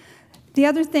 The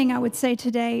other thing I would say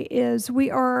today is we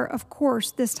are, of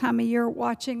course, this time of year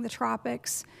watching the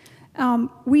tropics.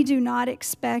 We do not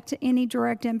expect any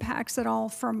direct impacts at all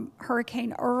from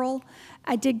Hurricane Earl.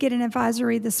 I did get an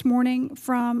advisory this morning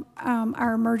from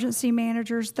our emergency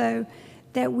managers, though,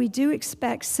 that we do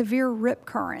expect severe rip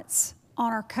currents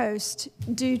on our coast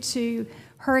due to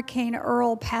Hurricane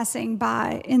Earl passing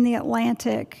by in the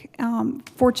Atlantic,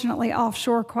 fortunately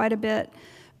offshore quite a bit.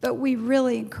 But we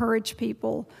really encourage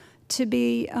people to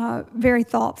be very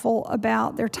thoughtful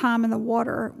about their time in the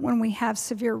water when we have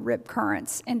severe rip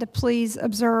currents, and to please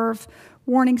observe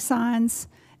warning signs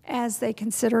as they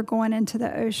consider going into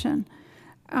the ocean.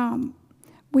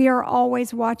 We are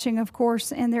always watching, of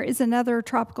course, and there is another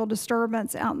tropical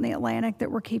disturbance out in the Atlantic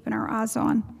that we're keeping our eyes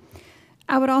on.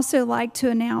 I would also like to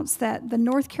announce that the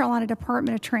North Carolina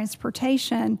Department of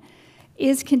Transportation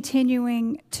is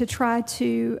continuing to try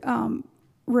to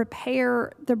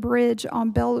repair the bridge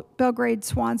on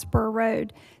Belgrade-Swansboro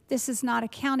Road. This is not a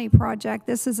county project.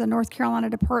 This is a North Carolina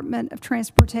Department of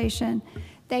Transportation.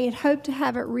 They had hoped to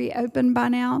have it reopened by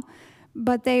now,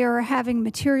 but they are having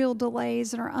material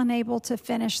delays and are unable to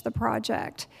finish the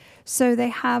project. So they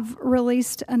have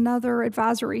released another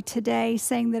advisory today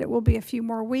saying that it will be a few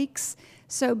more weeks.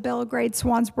 So Belgrade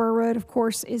Swansboro Road, of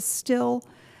course, is still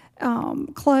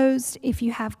closed. If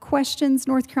you have questions,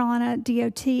 North Carolina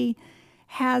DOT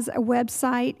has a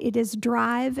website. It is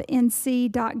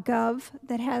drivenc.gov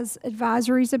that has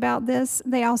advisories about this.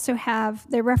 They also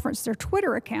they reference their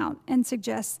Twitter account and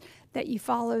suggest that you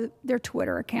follow their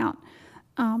Twitter account.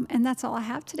 And that's all I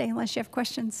have today, unless you have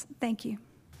questions. Thank you.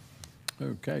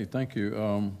 Okay, thank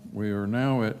you. We are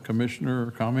now at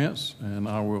commissioner comments, and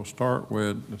I will start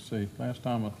with, let's see, last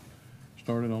time I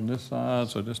started on this side,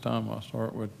 so this time I'll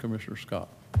start with Commissioner Scott.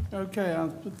 Okay,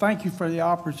 thank you for the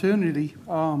opportunity.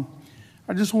 I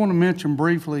just want to mention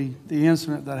briefly the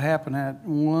incident that happened at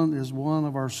one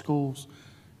of our schools.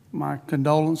 My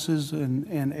condolences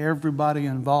and everybody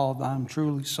involved. I'm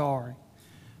truly sorry.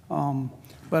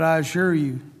 But I assure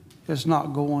you, it's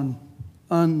not going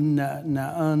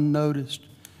unnoticed.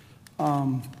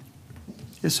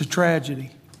 It's a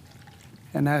tragedy,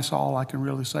 and that's all I can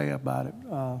really say about it.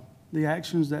 The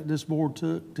actions that this board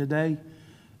took today,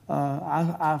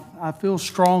 I feel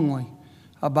strongly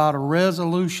about a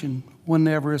resolution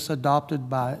whenever it's adopted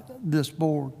by this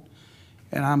board.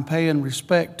 And I'm paying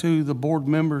respect to the board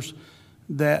members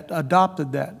that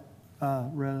adopted that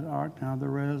the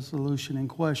resolution in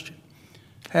question.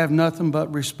 Have nothing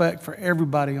but respect for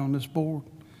everybody on this board,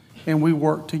 and we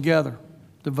work together.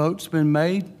 The vote's been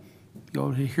made.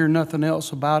 You'll hear nothing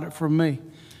else about it from me.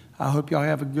 I hope y'all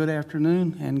have a good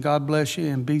afternoon, and God bless you,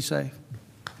 and be safe.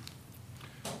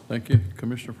 Thank you.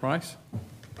 Commissioner Price?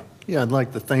 Yeah, I'd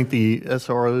like to thank the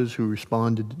SROs who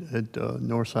responded at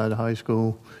Northside High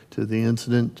School to the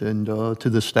incident, and to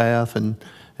the staff and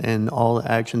all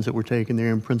the actions that were taken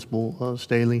there, and Principal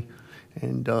Staley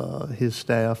and his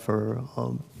staff for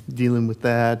dealing with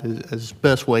that as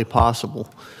best way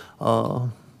possible.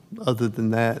 Other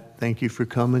than that, thank you for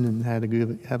coming, and have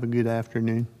a good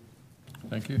afternoon.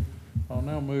 Thank you. I'll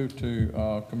now move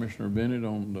to Commissioner Bennett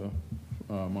on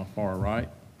my far right.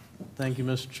 Thank you,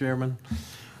 Mr. Chairman.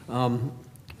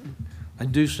 I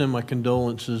do send my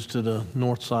condolences to the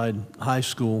Northside High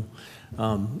School,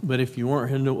 but if you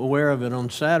weren't aware of it, on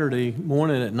Saturday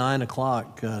morning at 9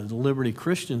 o'clock, the Liberty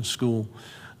Christian School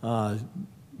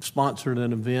sponsored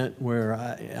an event where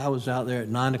I was out there at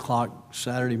 9 o'clock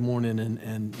Saturday morning,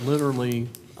 and literally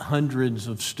hundreds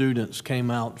of students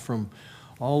came out from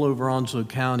all over Onslow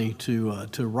County to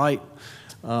write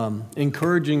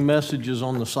encouraging messages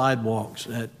on the sidewalks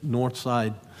at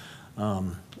Northside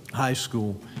High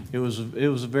School. It was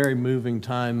a very moving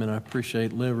time, and I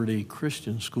appreciate Liberty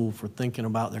Christian School for thinking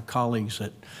about their colleagues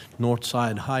at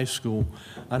Northside High School.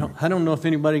 I don't know if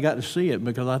anybody got to see it,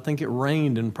 because I think it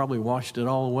rained and probably washed it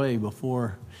all away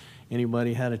before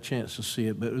anybody had a chance to see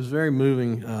it, but it was very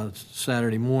moving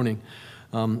Saturday morning.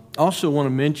 Also want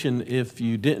to mention, if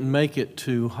you didn't make it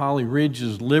to Holly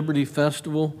Ridge's Liberty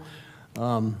Festival,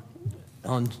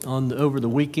 over the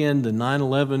weekend, the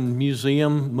 9/11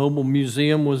 museum, mobile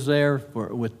museum, was there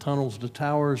with Tunnels to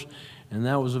Towers, and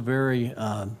that was a very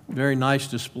nice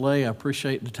display. I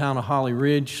appreciate the town of Holly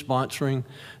Ridge sponsoring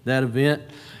that event.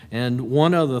 And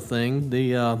one other thing,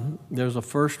 there's a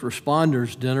first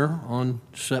responders dinner on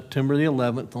September the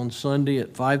 11th on Sunday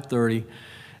at 5:30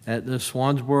 at the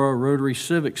Swansboro Rotary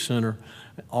Civic Center.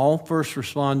 All first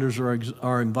responders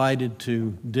are invited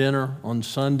to dinner on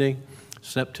Sunday,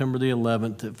 September the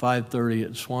 11th at 5:30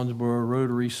 at Swansboro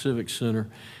Rotary Civic Center.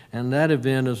 And that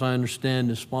event, as I understand,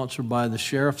 is sponsored by the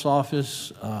Sheriff's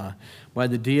Office, by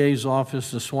the DA's Office,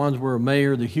 the Swansboro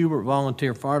Mayor, the Hubert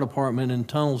Volunteer Fire Department, and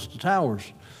Tunnels to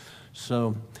Towers.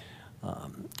 So I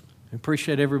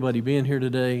appreciate everybody being here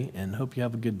today, and hope you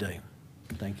have a good day.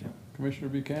 Thank you. Commissioner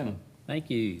Buchanan. Thank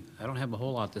you. I don't have a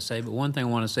whole lot to say, but one thing I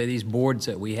want to say, these boards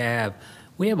that we have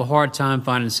a hard time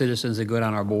finding citizens that go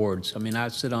down our boards. I mean, I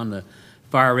sit on the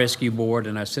Fire Rescue Board,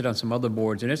 and I sit on some other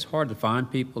boards, and it's hard to find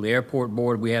people. The Airport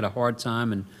Board, we had a hard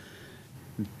time, and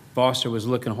Foster was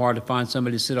looking hard to find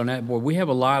somebody to sit on that board. We have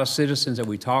a lot of citizens that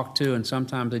we talk to, and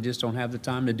sometimes they just don't have the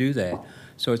time to do that.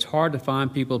 So it's hard to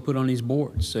find people to put on these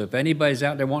boards. So if anybody's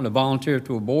out there wanting to volunteer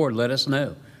to a board, let us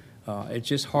know. It's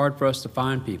just hard for us to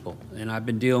find people. And I've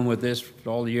been dealing with this for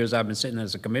all the years I've been sitting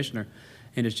as a commissioner,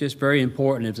 and it's just very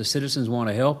important. If the citizens want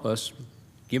to help us,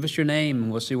 give us your name,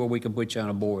 and we'll see where we can put you on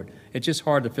a board. It's just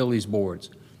hard to fill these boards,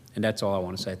 and that's all I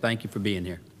want to say. Thank you for being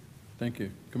here. Thank you.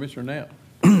 Commissioner Knapp.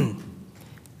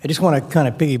 I just want to kind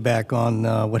of piggyback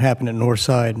on what happened at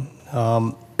Northside.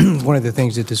 One of the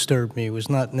things that disturbed me was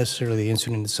not necessarily the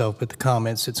incident itself, but the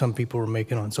comments that some people were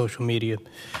making on social media,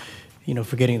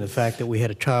 forgetting the fact that we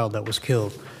had a child that was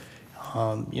killed.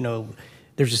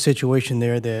 There's a situation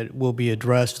there that will be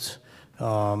addressed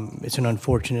It's an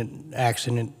unfortunate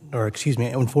accident, or excuse me,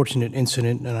 unfortunate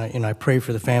incident, and I pray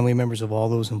for the family members of all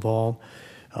those involved.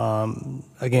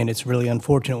 Again, it's really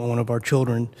unfortunate when one of our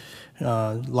children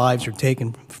lives are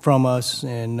taken from us,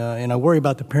 and I worry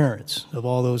about the parents of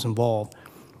all those involved.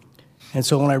 And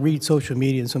so when I read social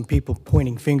media and some people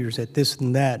pointing fingers at this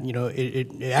and that, you know,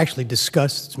 it actually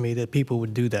disgusts me that people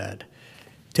would do that,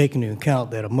 taking into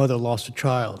account that a mother lost a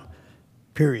child,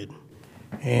 period.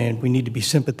 And we need to be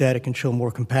sympathetic and show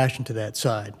more compassion to that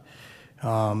side.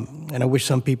 And I wish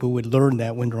some people would learn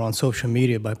that when they're on social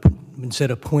media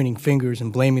instead of pointing fingers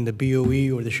and blaming the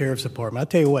BOE or the Sheriff's Department. I'll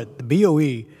tell you what, the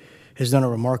BOE has done a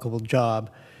remarkable job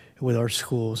with our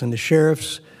schools. And the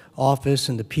Sheriff's Office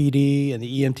and the PD and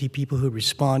the EMT people who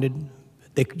responded,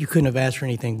 you couldn't have asked for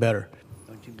anything better.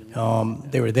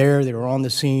 They were there, they were on the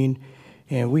scene,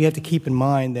 and we have to keep in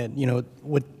mind that, you know,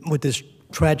 what this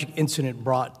tragic incident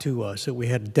brought to us, that we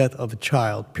had the death of a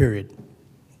child, period.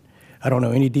 I don't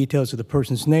know any details of the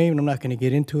person's name, and I'm not going to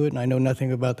get into it, and I know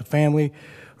nothing about the family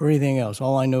or anything else.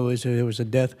 All I know is that there was a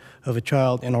death of a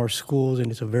child in our schools, and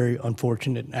it's a very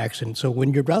unfortunate accident. So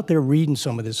when you're out there reading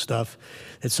some of this stuff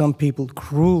that some people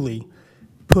cruelly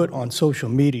put on social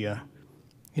media,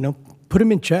 you know, put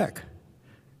them in check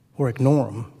or ignore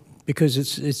them, because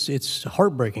it's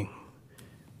heartbreaking.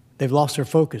 They've lost their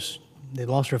focus. They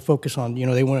lost their focus on, you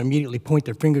know, they want to immediately point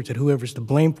their fingers at whoever's to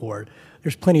blame for it.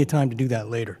 There's plenty of time to do that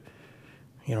later.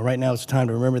 You know, right now it's time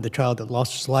to remember the child that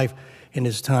lost his life, and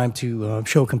it's time to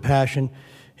show compassion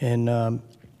and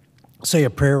say a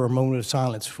prayer or a moment of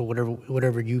silence for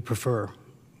whatever you prefer.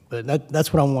 But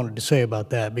that's what I wanted to say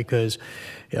about that, because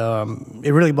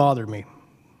it really bothered me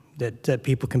that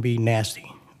people can be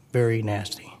nasty, very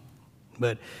nasty.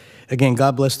 But again,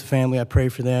 God bless the family. I pray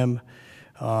for them.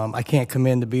 I can't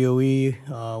commend the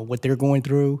BOE, what they're going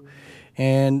through,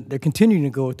 and they're continuing to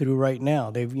go through right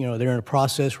now. They're in a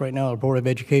process right now, our Board of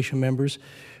Education members,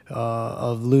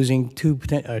 of losing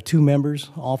two members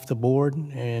off the board,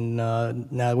 and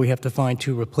now we have to find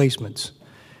 2 replacements.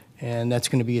 And that's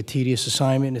going to be a tedious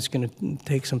assignment. It's going to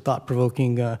take some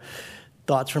thought-provoking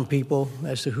thoughts from people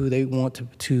as to who they want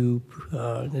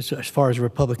as far as the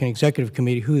Republican Executive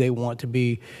Committee, who they want to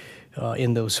be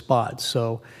in those spots.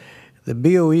 So the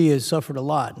BOE has suffered a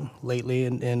lot lately,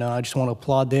 and I just want to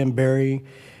applaud them, Barry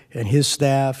and his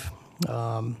staff,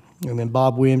 and then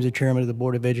Bob Williams, the chairman of the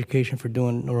Board of Education, for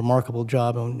doing a remarkable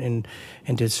job and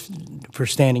just for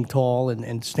standing tall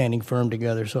and standing firm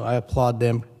together. So I applaud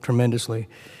them tremendously.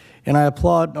 And I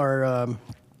applaud our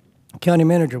county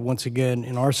manager once again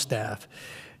and our staff.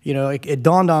 You know, it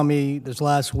dawned on me this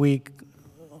last week,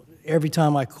 every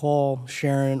time I call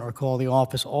Sharon or call the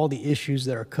office, all the issues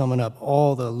that are coming up,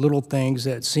 all the little things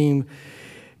that seem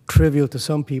trivial to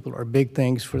some people are big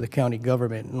things for the county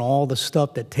government, and all the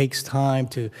stuff that takes time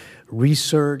to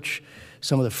research,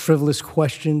 some of the frivolous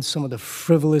questions, some of the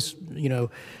frivolous,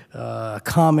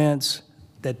 comments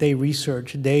that they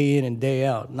research day in and day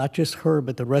out, not just her,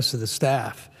 but the rest of the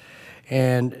staff.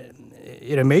 And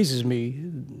it amazes me,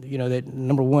 that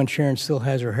number one, Sharon still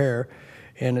has her hair,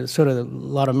 and so do a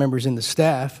lot of members in the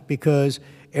staff, because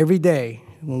every day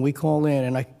when we call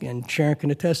in, and Sharon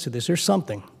can attest to this, there's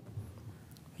something.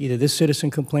 Either this citizen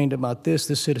complained about this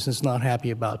citizen's not happy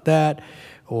about that,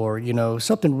 or,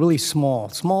 something really small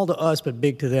to us but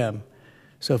big to them.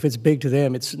 So if it's big to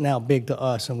them, it's now big to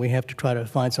us, and we have to try to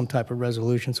find some type of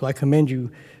resolution. So I commend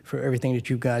you for everything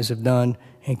that you guys have done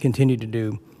and continue to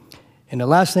do. And the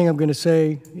last thing I'm going to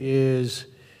say is,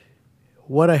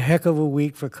 what a heck of a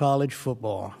week for college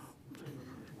football.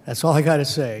 That's all I got to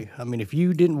say. I mean, if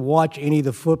you didn't watch any of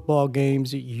the football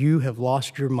games, you have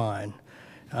lost your mind.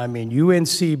 I mean,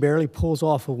 UNC barely pulls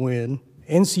off a win.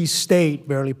 NC State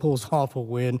barely pulls off a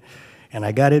win. And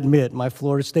I got to admit, my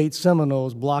Florida State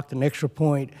Seminoles blocked an extra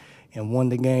point and won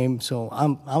the game. So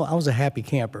I was a happy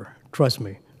camper, trust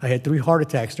me. I had 3 heart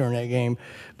attacks during that game,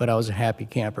 but I was a happy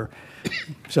camper.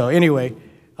 So anyway,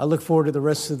 I look forward to the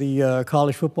rest of the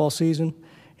college football season,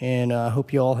 and I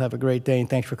hope you all have a great day, and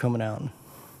thanks for coming out.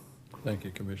 Thank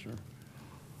you, Commissioner.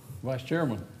 Vice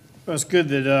Chairman. Well, it's good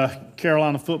that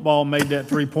Carolina football made that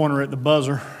 3-pointer at the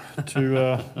buzzer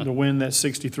to win that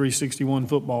 63-61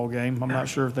 football game. I'm not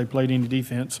sure if they played any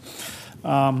defense.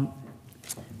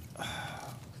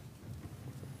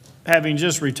 Having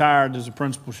just retired as a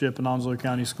principalship in Onslow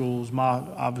County Schools,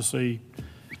 obviously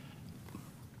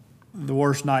the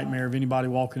worst nightmare of anybody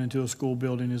walking into a school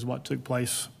building is what took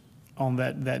place on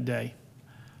that day.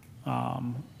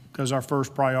 Because our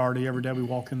first priority every day we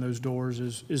walk in those doors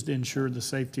is to ensure the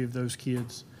safety of those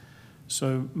kids.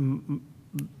 So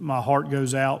my heart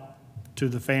goes out to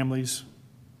the families,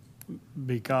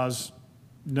 because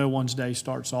no one's day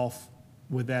starts off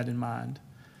with that in mind.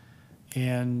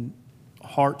 And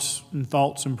hearts and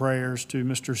thoughts and prayers to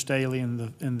Mr. Staley and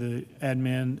the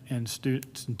admin and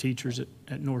students and teachers at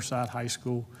Northside High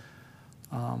School.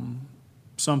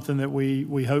 Something that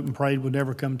we hope and prayed would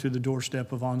never come to the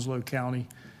doorstep of Onslow County,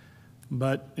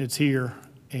 but it's here,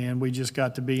 and we just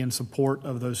got to be in support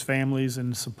of those families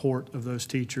and support of those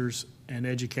teachers and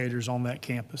educators on that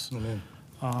campus. Amen.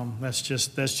 That's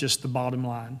just the bottom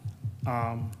line.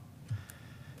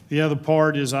 The other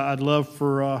part is I'd love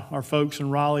for our folks in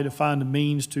Raleigh to find a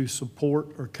means to support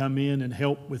or come in and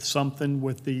help with something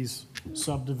with these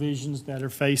subdivisions that are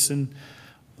facing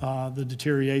the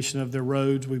deterioration of their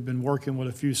roads. We've been working with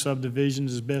a few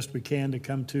subdivisions as best we can to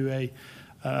come to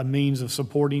a means of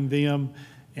supporting them,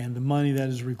 and the money that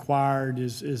is required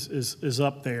is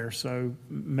up there. So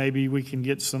maybe we can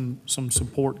get some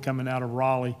support coming out of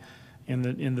Raleigh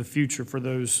in the future for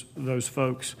those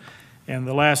folks. And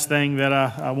the last thing that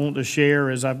I want to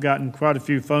share is I've gotten quite a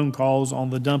few phone calls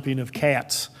on the dumping of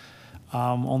cats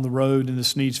on the road in the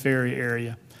Sneads Ferry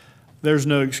area. There's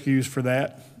no excuse for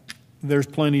that. There's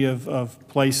plenty of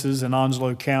places in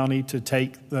Onslow County to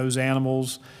take those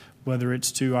animals, whether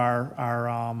it's to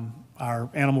our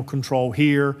animal control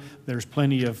here. There's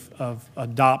plenty of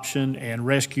adoption and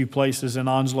rescue places in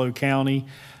Onslow County.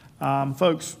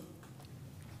 Folks,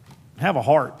 have a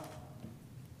heart.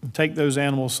 Take those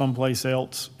animals someplace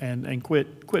else and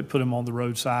quit putting them on the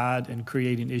roadside and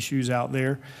creating issues out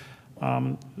there.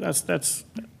 That's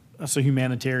a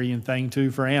humanitarian thing too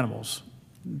for animals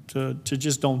to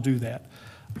just don't do that.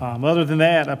 Other than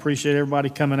that, I appreciate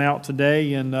everybody coming out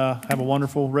today, and have a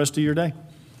wonderful rest of your day.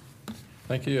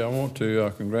 Thank you. I want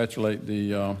to congratulate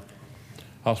the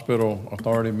hospital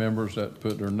authority members that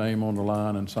put their name on the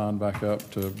line and signed back up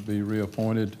to be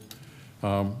reappointed.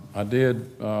 I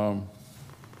did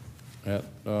at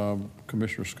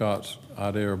Commissioner Scott's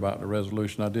idea about the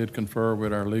resolution. I did confer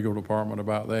with our legal department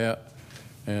about that,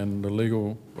 and the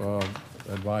legal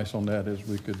advice on that is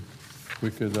we could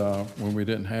when we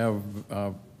didn't have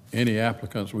any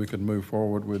applicants, we could move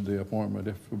forward with the appointment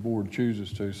if the board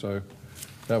chooses to. So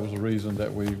that was the reason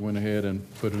that we went ahead and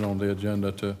put it on the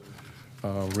agenda to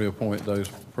reappoint those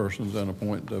persons and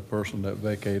appoint the person that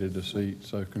vacated the seat.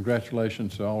 So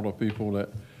congratulations to all the people that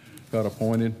got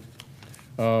appointed.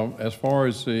 As far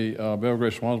as the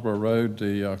Belgrade-Swansboro Road,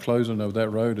 the closing of that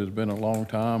road has been a long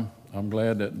time. I'm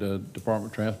glad that the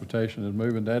Department of Transportation is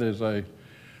moving. That is a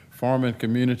farming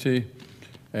community,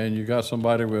 and you got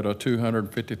somebody with a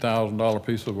 $250,000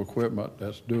 piece of equipment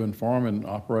that's doing farming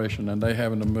operation, and they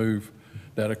having to move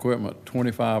that equipment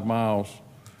 25 miles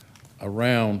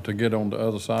around to get on the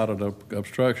other side of the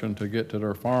obstruction to get to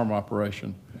their farm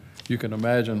operation. You can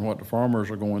imagine what the farmers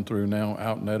are going through now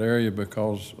out in that area,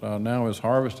 because now is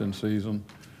harvesting season.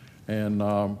 And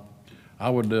I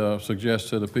would suggest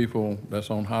to the people that's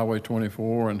on Highway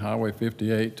 24 and Highway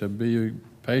 58 to be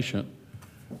patient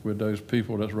with those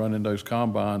people that's running those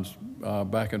combines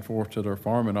back and forth to their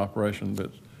farming operation,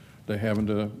 that they're having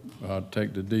to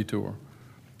take the detour.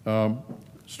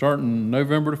 Starting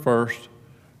November the 1st,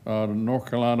 the North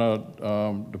Carolina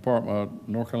Department,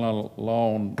 North Carolina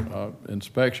law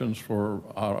inspections for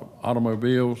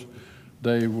automobiles,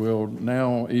 they will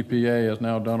now, EPA has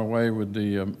now done away with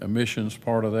the emissions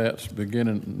part of that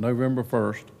beginning November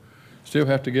 1st. Still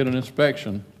have to get an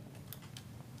inspection,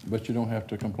 but you don't have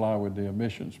to comply with the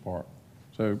emissions part.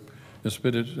 So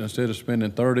instead of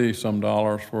spending $30-some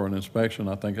for an inspection,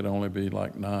 I think it'll only be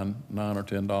like $9 or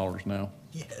 $10 now.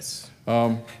 Yes.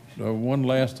 The one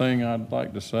last thing I'd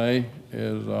like to say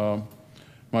is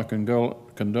my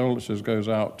condolences goes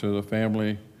out to the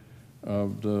family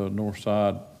of the North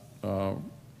Side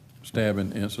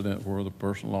stabbing incident where the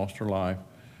person lost her life.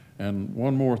 And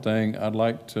one more thing, I'd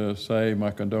like to say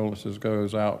my condolences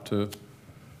goes out to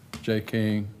Jay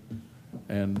King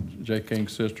and Jay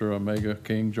King's sister, Omega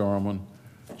King Jarman.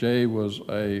 Jay was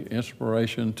an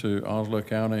inspiration to Onslow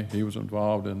County. He was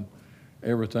involved in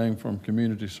everything from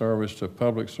community service to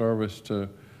public service and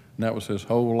that was his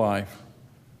whole life.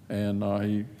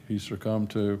 And he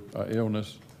succumbed to an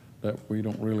illness that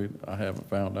I haven't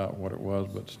found out what it was,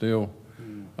 but still,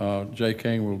 Jay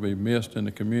King will be missed in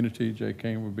the community. Jay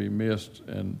King will be missed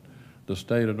in the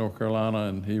state of North Carolina,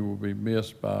 and he will be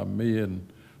missed by me and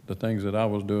the things that I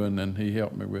was doing, and he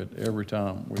helped me with every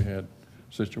time we had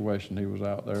a situation. He was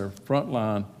out there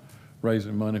frontline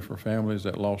raising money for families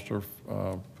that lost their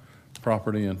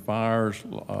property in fires,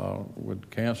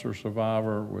 with cancer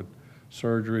survivor, with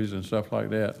surgeries and stuff like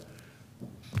that.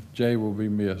 Jay will be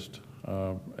missed,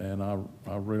 and I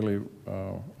really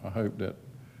I hope that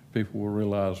people will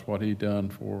realize what he done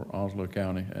for Onslow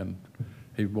County. And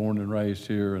he's born and raised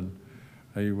here, and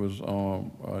He was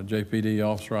a JPD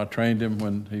officer. I trained him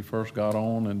when he first got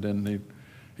on, and then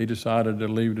he decided to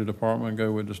leave the department and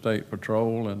go with the state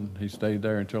patrol, and he stayed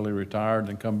there until he retired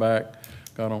and come back,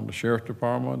 got on the sheriff's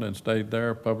department and stayed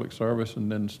there, public service,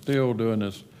 and then still doing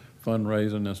his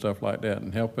fundraising and stuff like that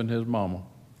and helping his mama.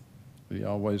 He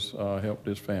always helped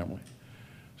his family.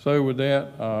 So with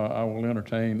that, I will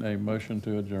entertain a motion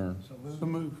to adjourn. So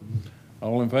move.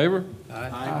 All in favor?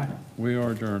 Aye. We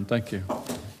are adjourned. Thank you.